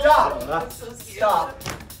 Stop! Stop!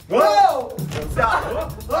 Whoa! Stop!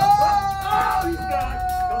 Oh, he's back.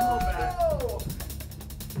 Come on back.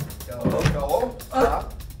 Go!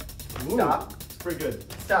 Stop! Ooh, Stop! it's pretty good.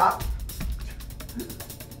 Stop!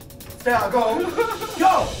 Stop! Go!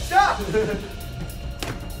 Go! Stop!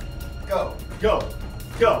 Go! Go!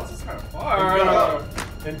 Go! This is kind of And far. go!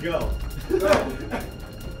 And go! Go!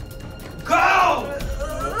 Go!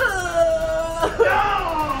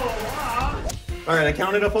 All right, I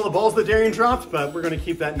counted up all the balls that Darian dropped, but we're gonna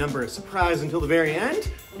keep that number a surprise until the very end.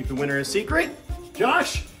 Keep the winner a secret.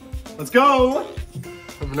 Josh, let's go.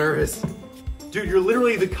 I'm nervous. Dude, you're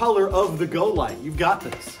literally the color of the go light. You've got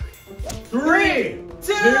this. 3,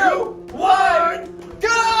 2, 1,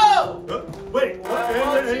 go! Wait,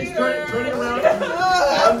 and he's turning around.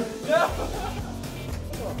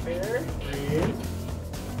 Green.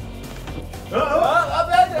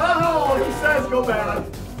 Oh, he says go back. I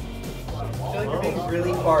feel like you're being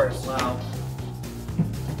really harsh. Wow.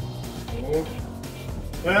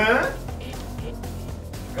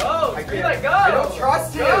 Go! I Green can't. Light, go! I don't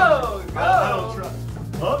trust him. Go! Go! I don't trust.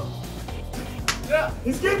 Oh, Yeah.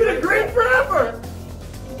 he's keeping it green forever.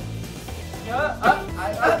 That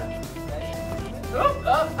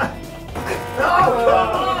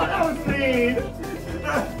was mean.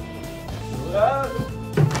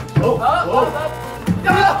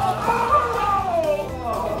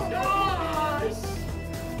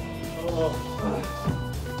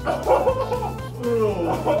 I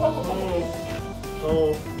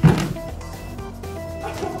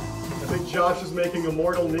think Josh is making a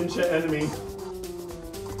mortal ninja enemy.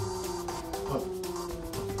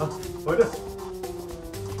 What?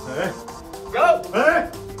 Hey. Go! Hey!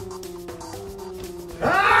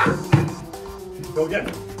 Ah! Go again.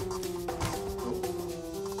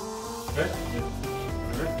 Okay.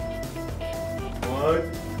 One.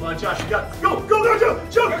 Come on, Josh, you got it. Go! Go, go, go! Go!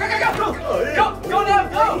 Go, go, go, go! Oh, yeah. Go! Go now!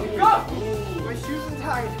 Go! Go! My shoes are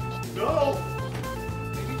tied. Go!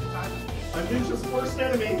 I'm Ninja's worst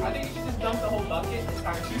enemy. I think you should just dump the whole bucket and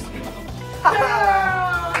start choosing.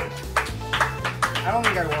 I don't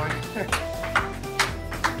think I won.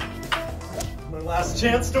 My last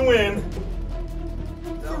chance to win.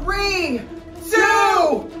 3, 2,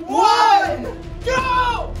 1,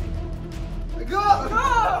 go! Go! Go!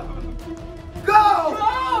 Go!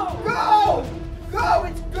 Go! Go!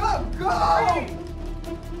 It's go! Go!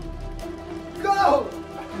 Go!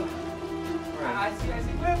 I see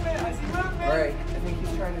movement. Alright, I think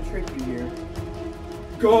he's trying to trick you here.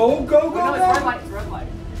 Go! Go! Go! No, it's go! red light. It's red light.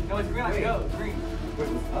 No, it's green light. Wait. Go. Green. Wait,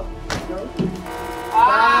 up. Go.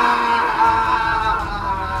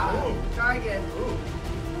 Try again.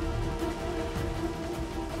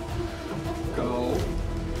 Go.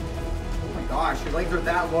 Oh my gosh, your legs are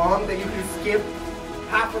that long that you can skip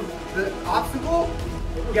half of the obstacle?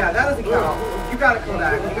 Yeah, that doesn't count. You gotta come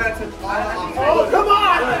back. You gotta take all the obstacles. Oh, come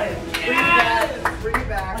on! Bring it back. Bring it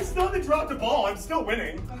back. I still haven't dropped the ball. I'm still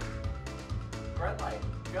winning. Red light.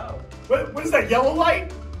 Go. What is that, yellow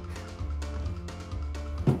light?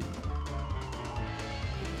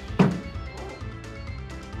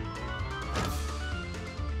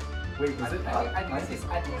 Wait, was it up? I think it's.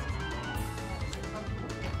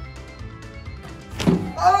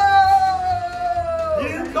 Oh! You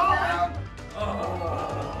didn't call it.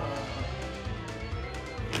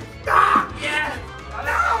 Ah! Yes!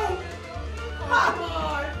 No!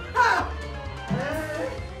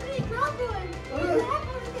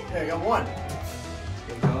 Okay, I got one.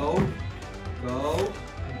 Go. Go.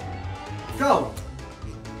 Go.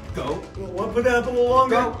 Go. One, put that up a little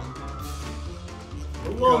longer. Go. A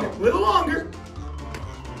little longer. A little longer.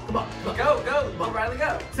 Come on. Come on. Go. Go, Riley,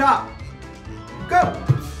 go. Stop. Go.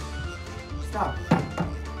 Stop.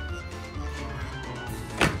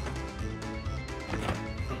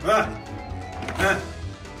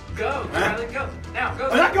 Go, Riley, go. Now, go.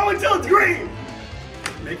 I'm not going till it's green.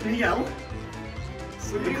 Make me yell.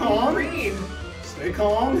 Stay calm. Green. Stay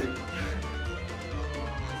calm.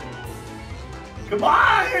 Come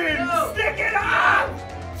on! Go. Stick it up!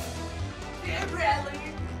 Yeah, Bradley.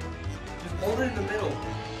 Just hold it in the middle.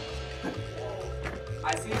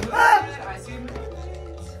 I see movement. I see movement.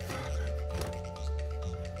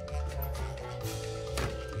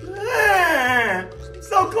 Ah,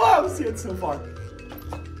 so close yet so far.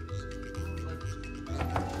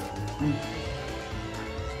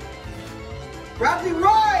 Bradley, run!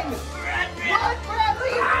 Run,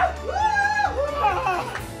 Bradley!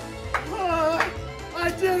 I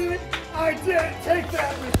did it! I did it! Take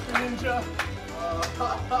that, Mr. Ninja!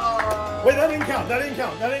 Wait, that didn't count. That didn't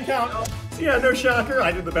count. That didn't count. So yeah, no shocker.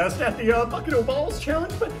 I did the best at the bucket of balls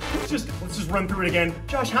challenge, but let's just run through it again.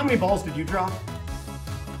 Josh, how many balls did you drop?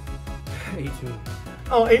 18.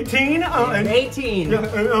 Oh, 18? And 18. Yeah,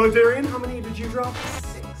 Darian, how many did you drop?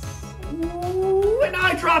 6. Ooh, and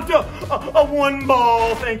I dropped a one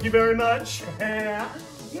ball. Thank you very much.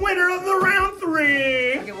 Winner of the round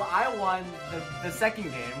 3. Okay, well, I won the second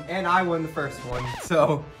game. And I won the first one,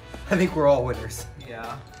 so I think we're all winners.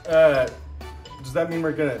 Yeah. Does that mean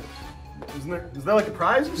we're gonna? Is there like a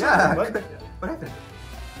prize or something? Yeah. What happened?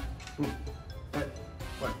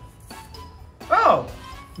 What? Oh!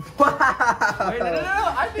 Wow! Wait,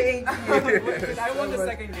 no. I think Thank I won the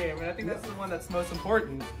second game, and I think that's the one that's most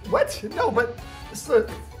important. What? No, but it's look,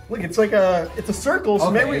 it's like it's a circle. So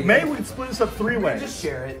Okay. maybe we can split this up 3 ways. Just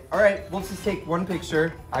share it. All right, we'll just take one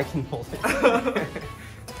picture. I can hold it.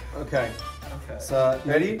 Okay. Okay. So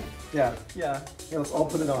ready? Yeah. Yeah. Yeah. Let's all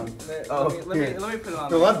put it on. Let me here. put it on.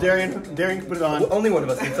 Go up, Darian. Darian can put it on. Only one of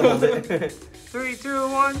us needs to hold it. 3, 2,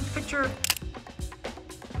 1, picture.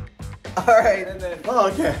 All right. And then. Oh,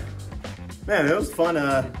 okay. Man, it was fun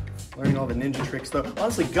learning all the ninja tricks though.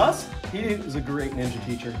 Honestly, Gus, he is a great ninja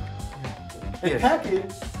teacher. And Packy,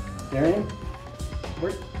 Darian,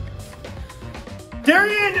 where?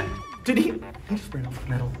 Darian! Did he just ran off the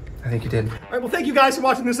metal? I think you did. All right, well, thank you guys for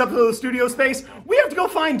watching this episode of the Studio Space. We have to go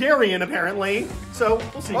find Darian, apparently. So,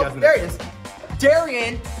 we'll see you guys in the there next he is.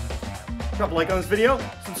 Darian! Drop a like on this video.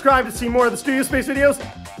 Subscribe to see more of the Studio Space videos.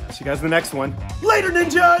 See you guys in the next one. Later,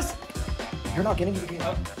 ninjas! You're not getting the game.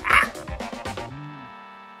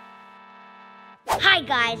 Hi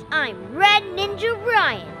guys, I'm Red Ninja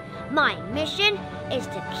Ryan. My mission is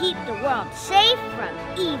to keep the world safe from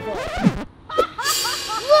evil.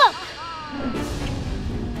 Look!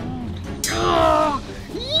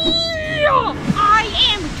 I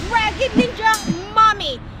am Dragon Ninja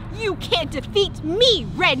Mommy. You can't defeat me,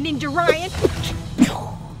 Red Ninja Ryan.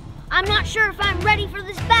 I'm not sure if I'm ready for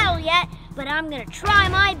this battle yet, but I'm gonna try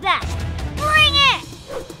my best. Bring it!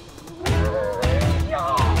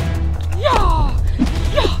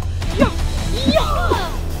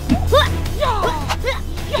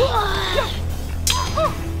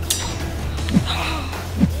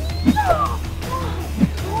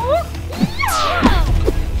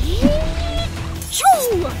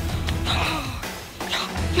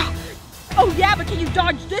 Oh yeah, but can you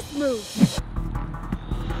dodge this move?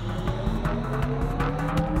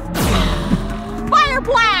 Fire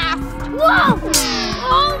blast! Whoa!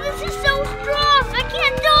 Oh, this is so strong! I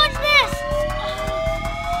can't dodge this!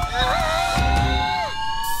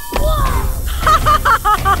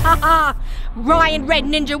 Ryan Red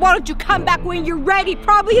Ninja, why don't you come back when you're ready?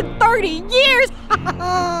 Probably in 30 years!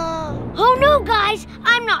 Oh no, guys!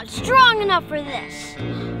 I'm not strong enough for this.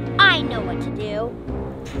 I know what to do.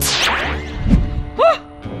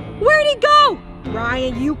 Where'd he go?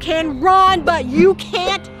 Ryan, you can run, but you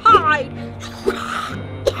can't hide.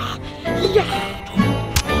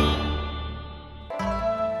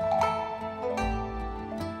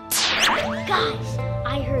 Guys,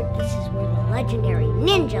 I heard this is where the legendary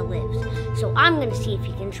ninja lives, so I'm gonna see if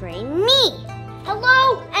he can train me.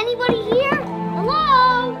 Hello? Anybody here?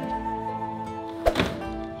 Hello?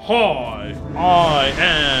 Hi, I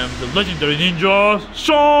am the legendary ninja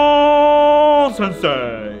Sean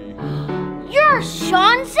Sensei. You're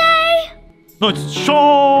Shansei? No, it's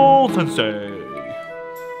Sean Sensei.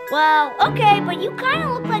 Well, okay, but you kind of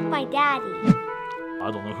look like my daddy.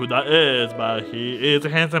 I don't know who that is, but he is a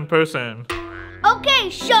handsome person. Okay,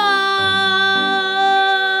 Sean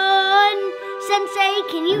Sensei,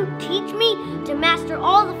 can you teach me to master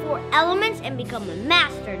all the 4 elements and become a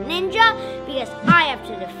master ninja? Because I have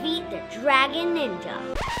to defeat the Dragon Ninja.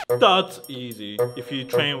 That's easy. If you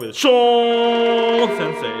train with Sean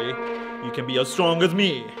Sensei, you can be as strong as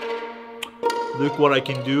me. Look what I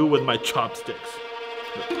can do with my chopsticks.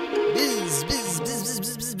 Bzz, bzz, bzz,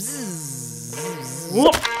 bzz, bzz, bzz.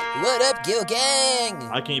 Whoop. What up, Gil Gang?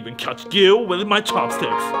 I can even catch Gil with my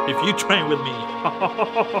chopsticks if you train with me.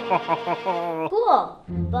 Cool,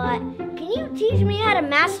 but can you teach me how to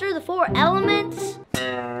master the 4 elements?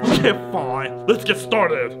 Okay, fine. Let's get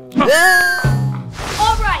started.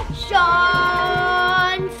 All right,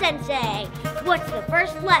 Sean Sensei, what's the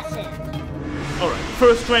first lesson? Alright,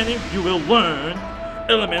 first training, you will learn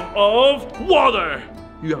element of water.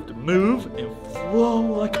 You have to move and flow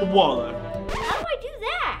like water. How do I do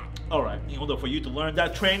that? Alright, in order for you to learn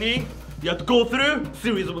that training, you have to go through a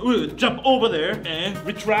series of jump over there and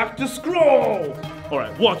retract the scroll.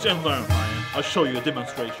 Alright, watch and learn, Ryan. I'll show you a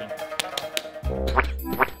demonstration.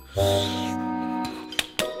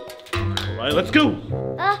 Alright, let's go.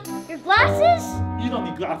 Your glasses? You don't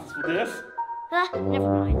need glasses for this. Never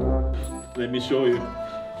mind. Let me show you.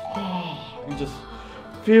 You just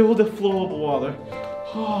feel the flow of water.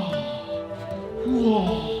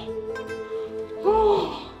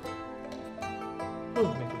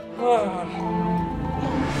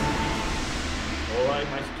 Alright,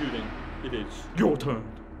 my student, it is your turn.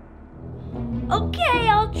 Okay,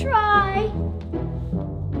 I'll try.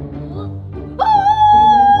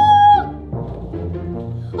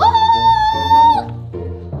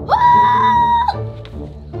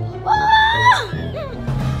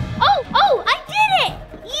 Oh, I did it!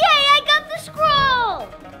 Yay, I got the scroll!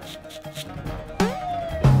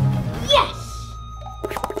 Yes!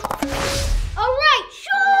 All right,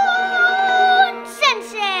 Sean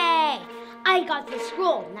Sensei! I got the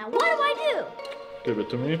scroll. Now what do I do? Give it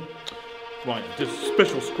to me. Ryan, this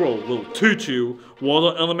special scroll will teach you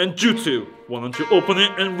water element jutsu. Why don't you open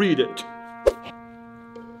it and read it?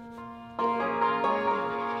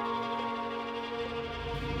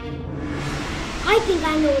 I think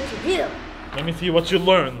I know what to do. Let me see what you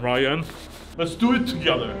learn, Ryan. Let's do it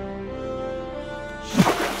together.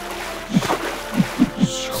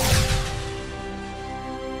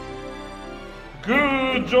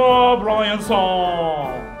 Good job,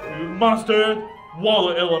 Ryan-san! You mastered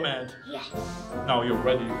water element. Yes. Now you're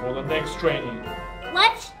ready for the next training.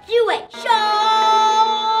 Let's do do it,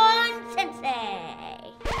 Sean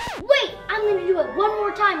Sensei. Wait, I'm gonna do it one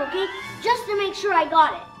more time, okay? Just to make sure I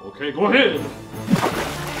got it. Okay, go ahead.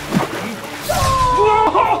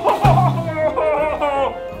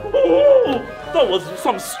 That was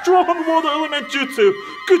some strong water element jutsu.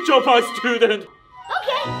 Good job, my student.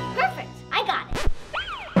 Okay, perfect. I got it.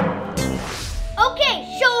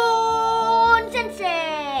 Okay, Sean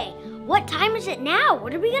Sensei. What time is it now?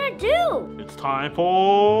 What are we gonna do? It's time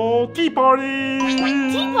for tea party.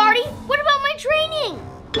 Tea party? What about my training?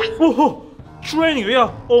 Whoa, training,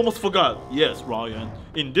 yeah, almost forgot. Yes, Ryan,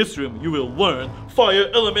 in this room you will learn fire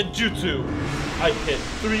element jutsu. I hit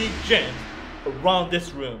 3 gems around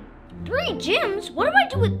this room. 3 gems? What do I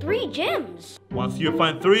do with 3 gems? Once you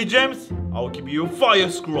find 3 gems, I'll give you a fire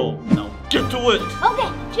scroll. Now get to it. Okay,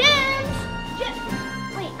 gems!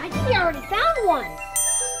 Wait, I think I already found one.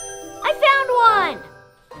 I found one!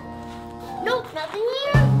 Nope, nothing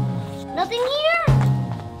here. Nothing here.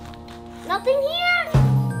 Nothing here.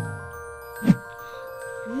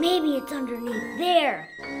 Maybe it's underneath there.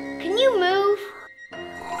 Can you move?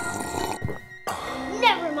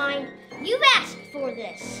 Never mind. You've asked for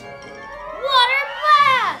this. Water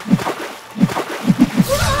blast!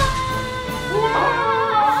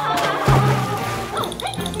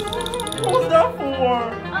 What was that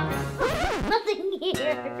for? Nothing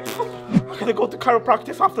here. I'm gonna go to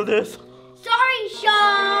chiropractic after this. Sorry,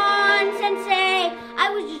 Sean Sensei. I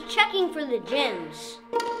was just checking for the gems.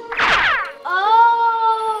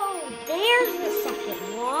 Oh, there's the second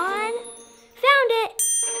one. Found it.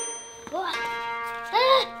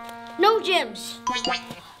 No gems.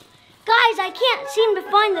 Guys, I can't seem to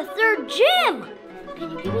find the 3rd gem. Can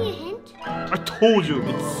you give me a hint? I told you,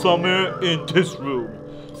 it's somewhere in this room.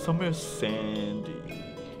 Somewhere sandy.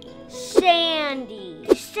 Sandy.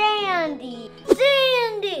 Sandy.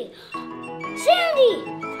 Sandy. Sandy.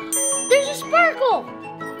 There's a sparkle.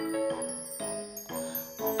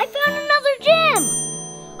 I found another gem.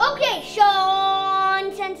 Okay,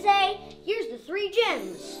 Sean Sensei, here's the 3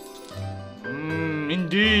 gems.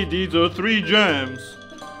 Indeed, these are 3 gems.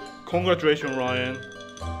 Congratulations, Ryan.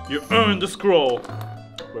 You earned the scroll.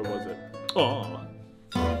 Where was it? Oh.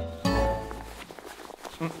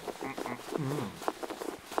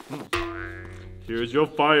 Here's your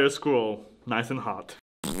fire scroll. Nice and hot.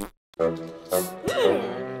 Okay,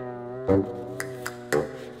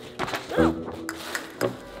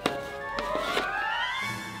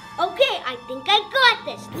 I think I got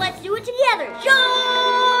this. Let's do it together.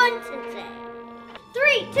 Sean Sensei.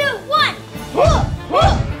 3, 2, 1. Whoa,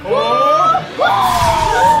 whoa, whoa, whoa.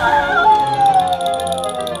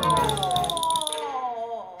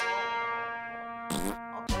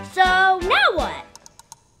 So now what?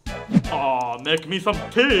 Make me some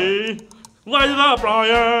tea. Light it up,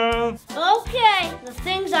 Ryan. Okay, the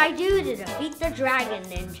things I do to defeat the dragon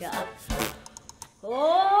ninja.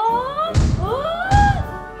 Oh, oh,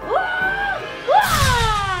 oh, ah!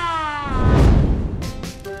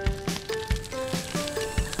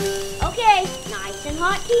 Okay, nice and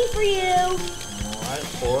hot tea for you. Alright,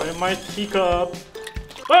 pour in my teacup.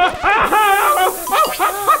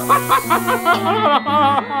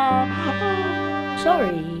 Sorry.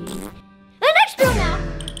 An extra now.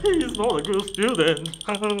 He's not a good student.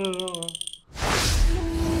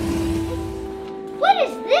 What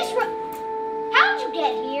is this? How'd you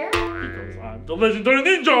get here? Because I'm the legendary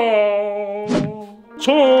ninja!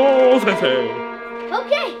 Cho Sensei!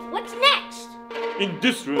 Okay, what's next? In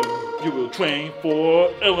this room, you will train for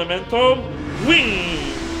element of wind.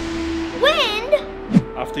 Wind?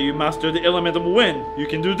 After you master the element of wind, you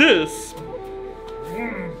can do this.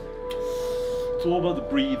 It's all about the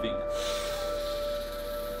breathing.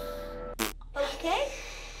 Okay.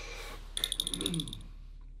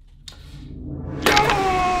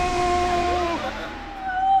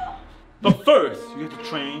 But first, you have to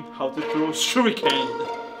train how to throw shuriken.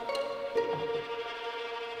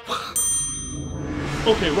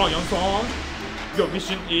 Okay, Ryan-san, your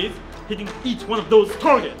mission is hitting each one of those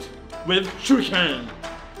targets with shuriken.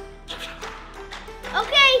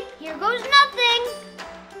 Okay, here goes nothing.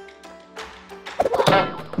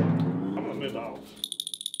 I'm gonna miss out.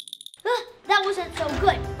 That wasn't so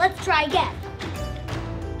good. Let's try again.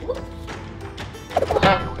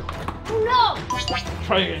 Oh no!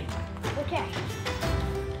 Try again. Okay.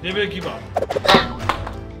 Never give up.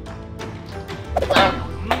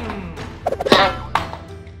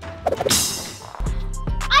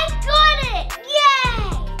 I got it! Yay!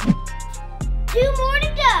 2 more to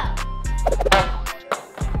go.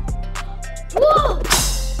 Whoa!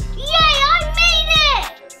 Yay, I made it!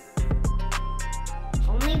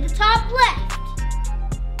 Only the top left.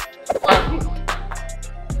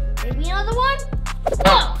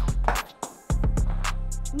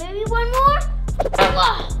 Maybe one more?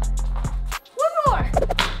 Whoa. One more.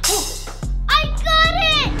 I got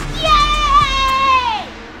it! Yay!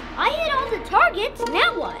 I hit all the targets.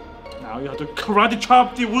 Now what? Now you have to karate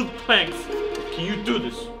chop the wood planks. Can you do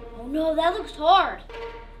this? Oh no, that looks hard.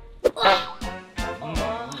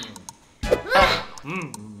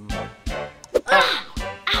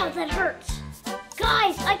 Ow, that hurts.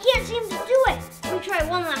 Guys, I can't seem to do it. Let me try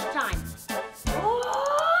one last time.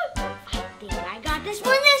 I think I got this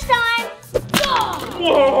one this time.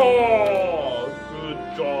 Whoa! Good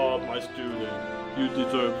job, my student. You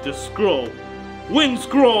deserve this scroll. Wind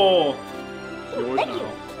scroll! It's yours Thank now. you.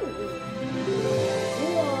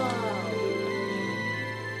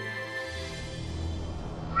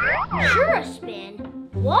 Whoa. Sure, a spin.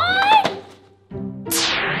 What?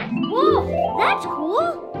 Whoa, that's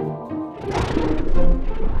cool.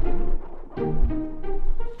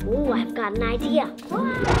 Oh, I've got an idea.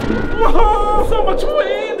 Whoa! So much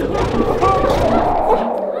wind!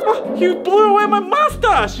 You blew away my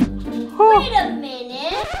mustache! Wait a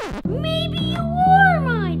minute. Maybe you were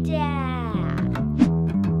my dad.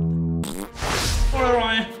 Alright,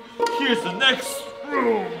 Ryan. Here's the next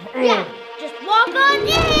room. Yeah, just walk on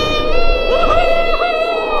in.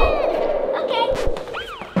 Okay.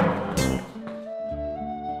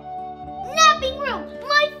 Napping room,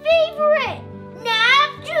 my favorite. Nap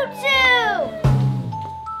jutsu.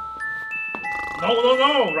 No,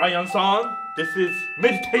 Ryan-san. This is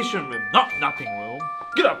meditation room, not napping room.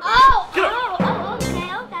 Get up! Get up!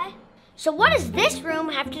 Okay. So what does this room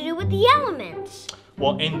have to do with the elements?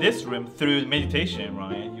 Well, in this room, through meditation,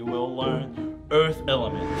 Ryan, you will learn earth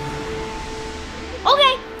element.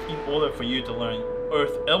 Okay. In order for you to learn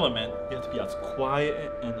earth element, you have to be as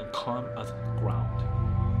quiet and calm as ground.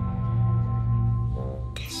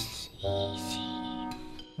 This is easy.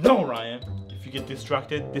 No, Ryan. If you get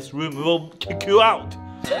distracted, this room will kick you out.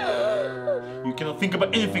 You cannot think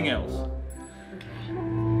about anything else.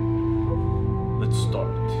 Let's start.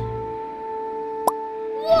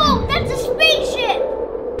 Whoa, that's a spaceship!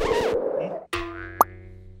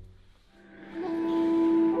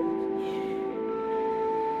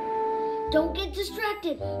 Don't get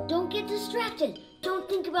distracted. Don't get distracted. Don't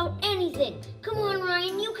think about anything. Come on,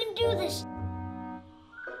 Ryan, you can do this.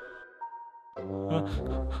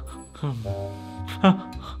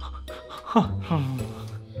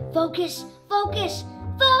 Focus, focus,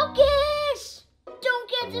 focus! Don't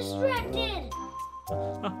get distracted.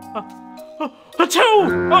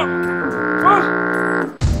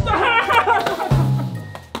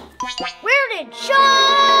 Where did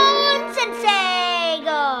Sean Sensei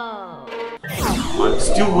go? I'm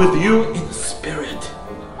still with you in spirit.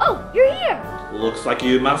 Oh, you're here. Looks like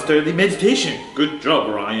you mastered the meditation. Good job,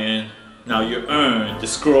 Ryan. Now you earn the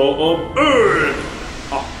scroll of earth.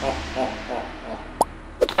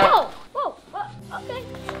 Whoa, okay.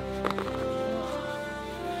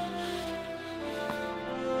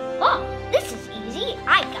 Oh, this is easy.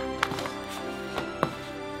 I got this.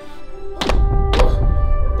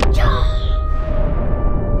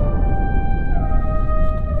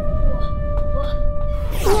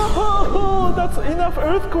 Whoa, that's enough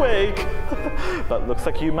earthquake. But looks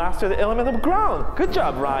like you mastered the element of ground. Good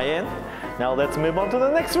job, Ryan. Now let's move on to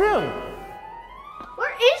the next room.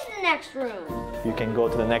 Where is the next room? You can go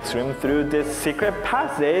to the next room through this secret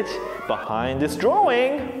passage behind this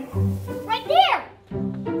drawing. Right there.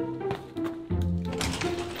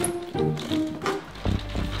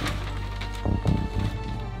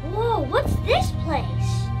 Whoa, what's this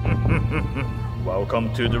place?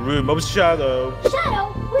 Welcome to the room of shadow.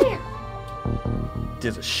 Shadow? Where?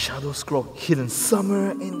 There's a shadow scroll hidden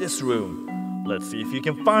somewhere in this room. Let's see if you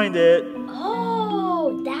can find it.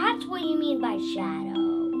 Oh, that's what you mean by shadow.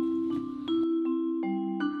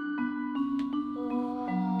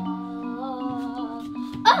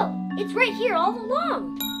 Oh, it's right here all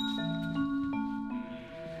along.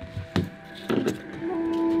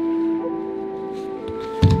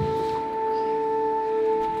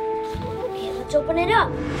 Okay, let's open it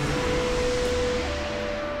up.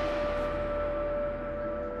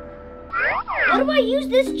 What do I use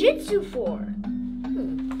this jutsu for?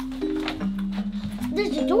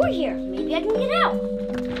 There's a door here. Maybe I can get out.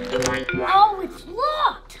 Oh, it's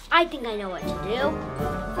locked. I think I know what to do.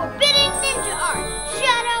 Forbidden ninja art.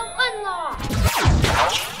 Shadow unlocked.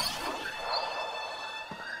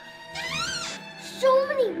 So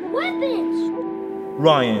many weapons.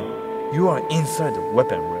 Ryan, you are inside the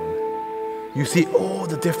weapon room. You see all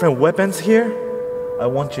the different weapons here? I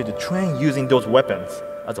want you to train using those weapons.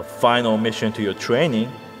 As a final mission to your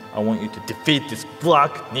training, I want you to defeat this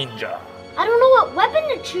black ninja. I don't know what weapon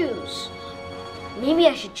to choose. Maybe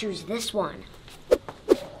I should choose this one.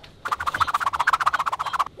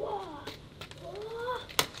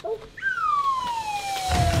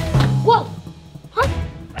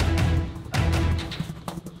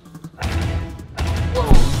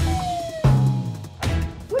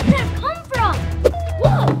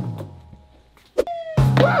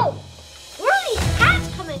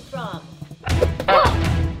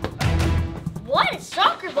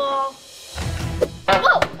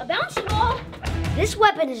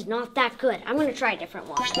 not that good. I'm gonna try a different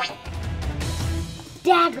one.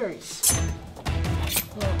 Daggers.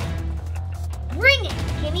 Bring it.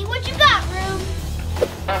 Give me what you got, Rube.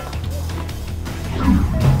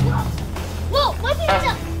 Whoa, my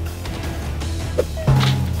pizza.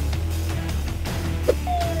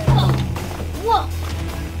 Whoa.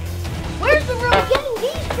 Where's the room getting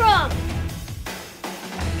these from?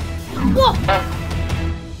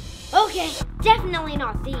 Whoa. Okay, definitely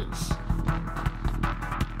not these.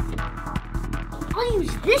 I'll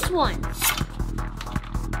use this one.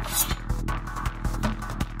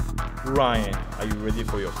 Ryan, are you ready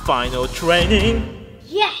for your final training?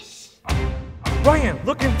 Yes. Ryan,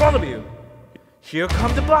 look in front of you. Here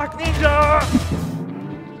comes the Black Ninja!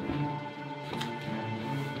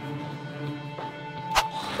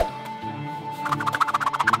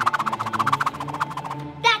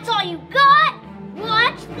 That's all you got?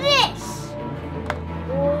 Watch this.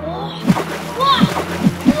 Whoa. Whoa.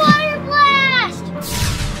 Water blast!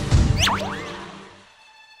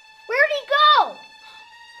 Where'd he go?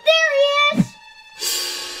 There he is!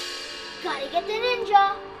 Gotta get the ninja.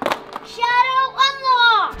 Shadow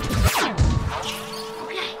unlocked!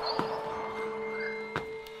 Okay.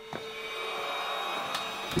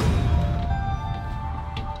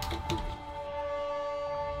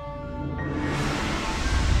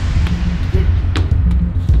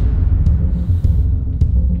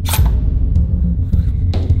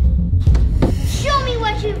 Show me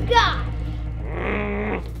what you've got!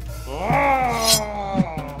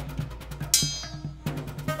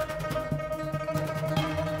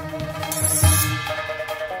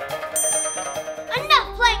 Enough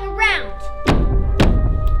playing around!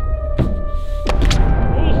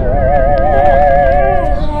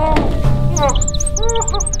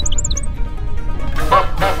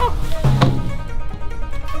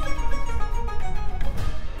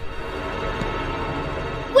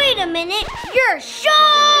 Wait a minute, you're Sean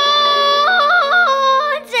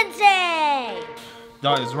Sensei!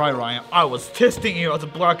 That is right, Ryan. I was testing you as a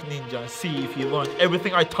Black Ninja, see if you learned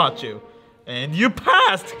everything I taught you. And you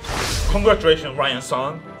passed! Congratulations,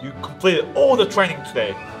 Ryan-san. You completed all the training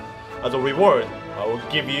today. As a reward, I will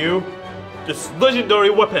give you this legendary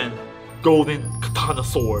weapon, Golden Katana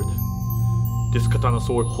Sword. This Katana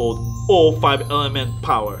Sword holds all 5 element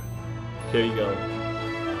power. Here you go.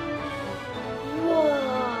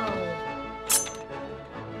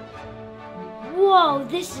 Whoa,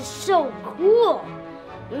 this is so cool.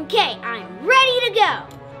 Okay, I'm ready to go.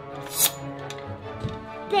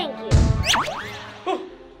 Thank you. Oh,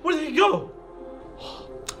 where did he go?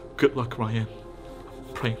 Good luck, Ryan.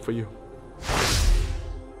 I'm praying for you.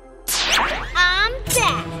 I'm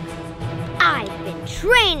back. I've been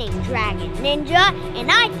training Dragon Ninja, and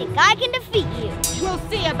I think I can defeat you. We'll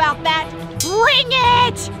see about that. Bring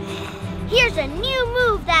it! Here's a new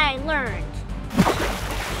move that I learned.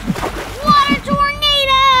 Water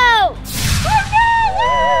tornado!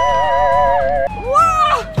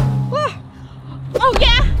 Whoa! Oh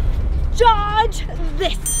yeah? Dodge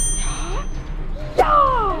this.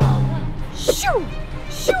 Yeah! Shoo!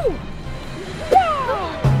 Shoo! Yeah!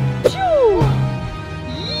 Shoo!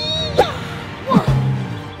 Whoa.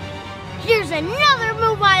 Here's another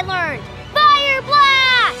move I learned. Fire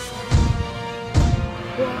blast!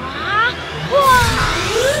 Whoa.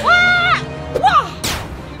 Whoa!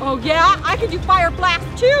 Oh yeah? I can do fire blast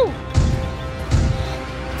too!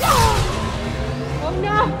 Oh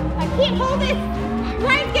no! I can't hold it!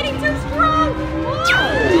 Ryan's getting too strong!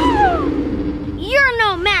 Oh. You're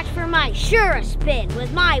no match for my Shura spin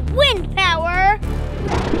with my wind power!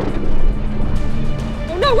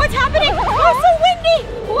 Oh no, what's happening? Oh, it's so windy!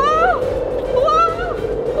 Whoa! Whoa!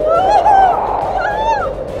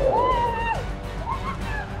 Whoa!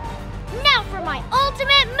 Now for my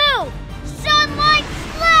ultimate move! Sunlight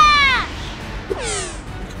Slash!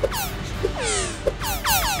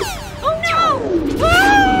 Oh no! Ah!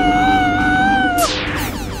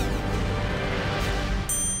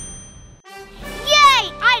 Yay!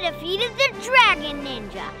 I defeated the Dragon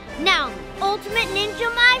Ninja. Now I'm the ultimate ninja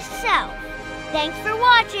myself. Thanks for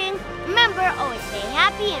watching. Remember, always stay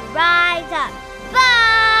happy and rise up. Bye!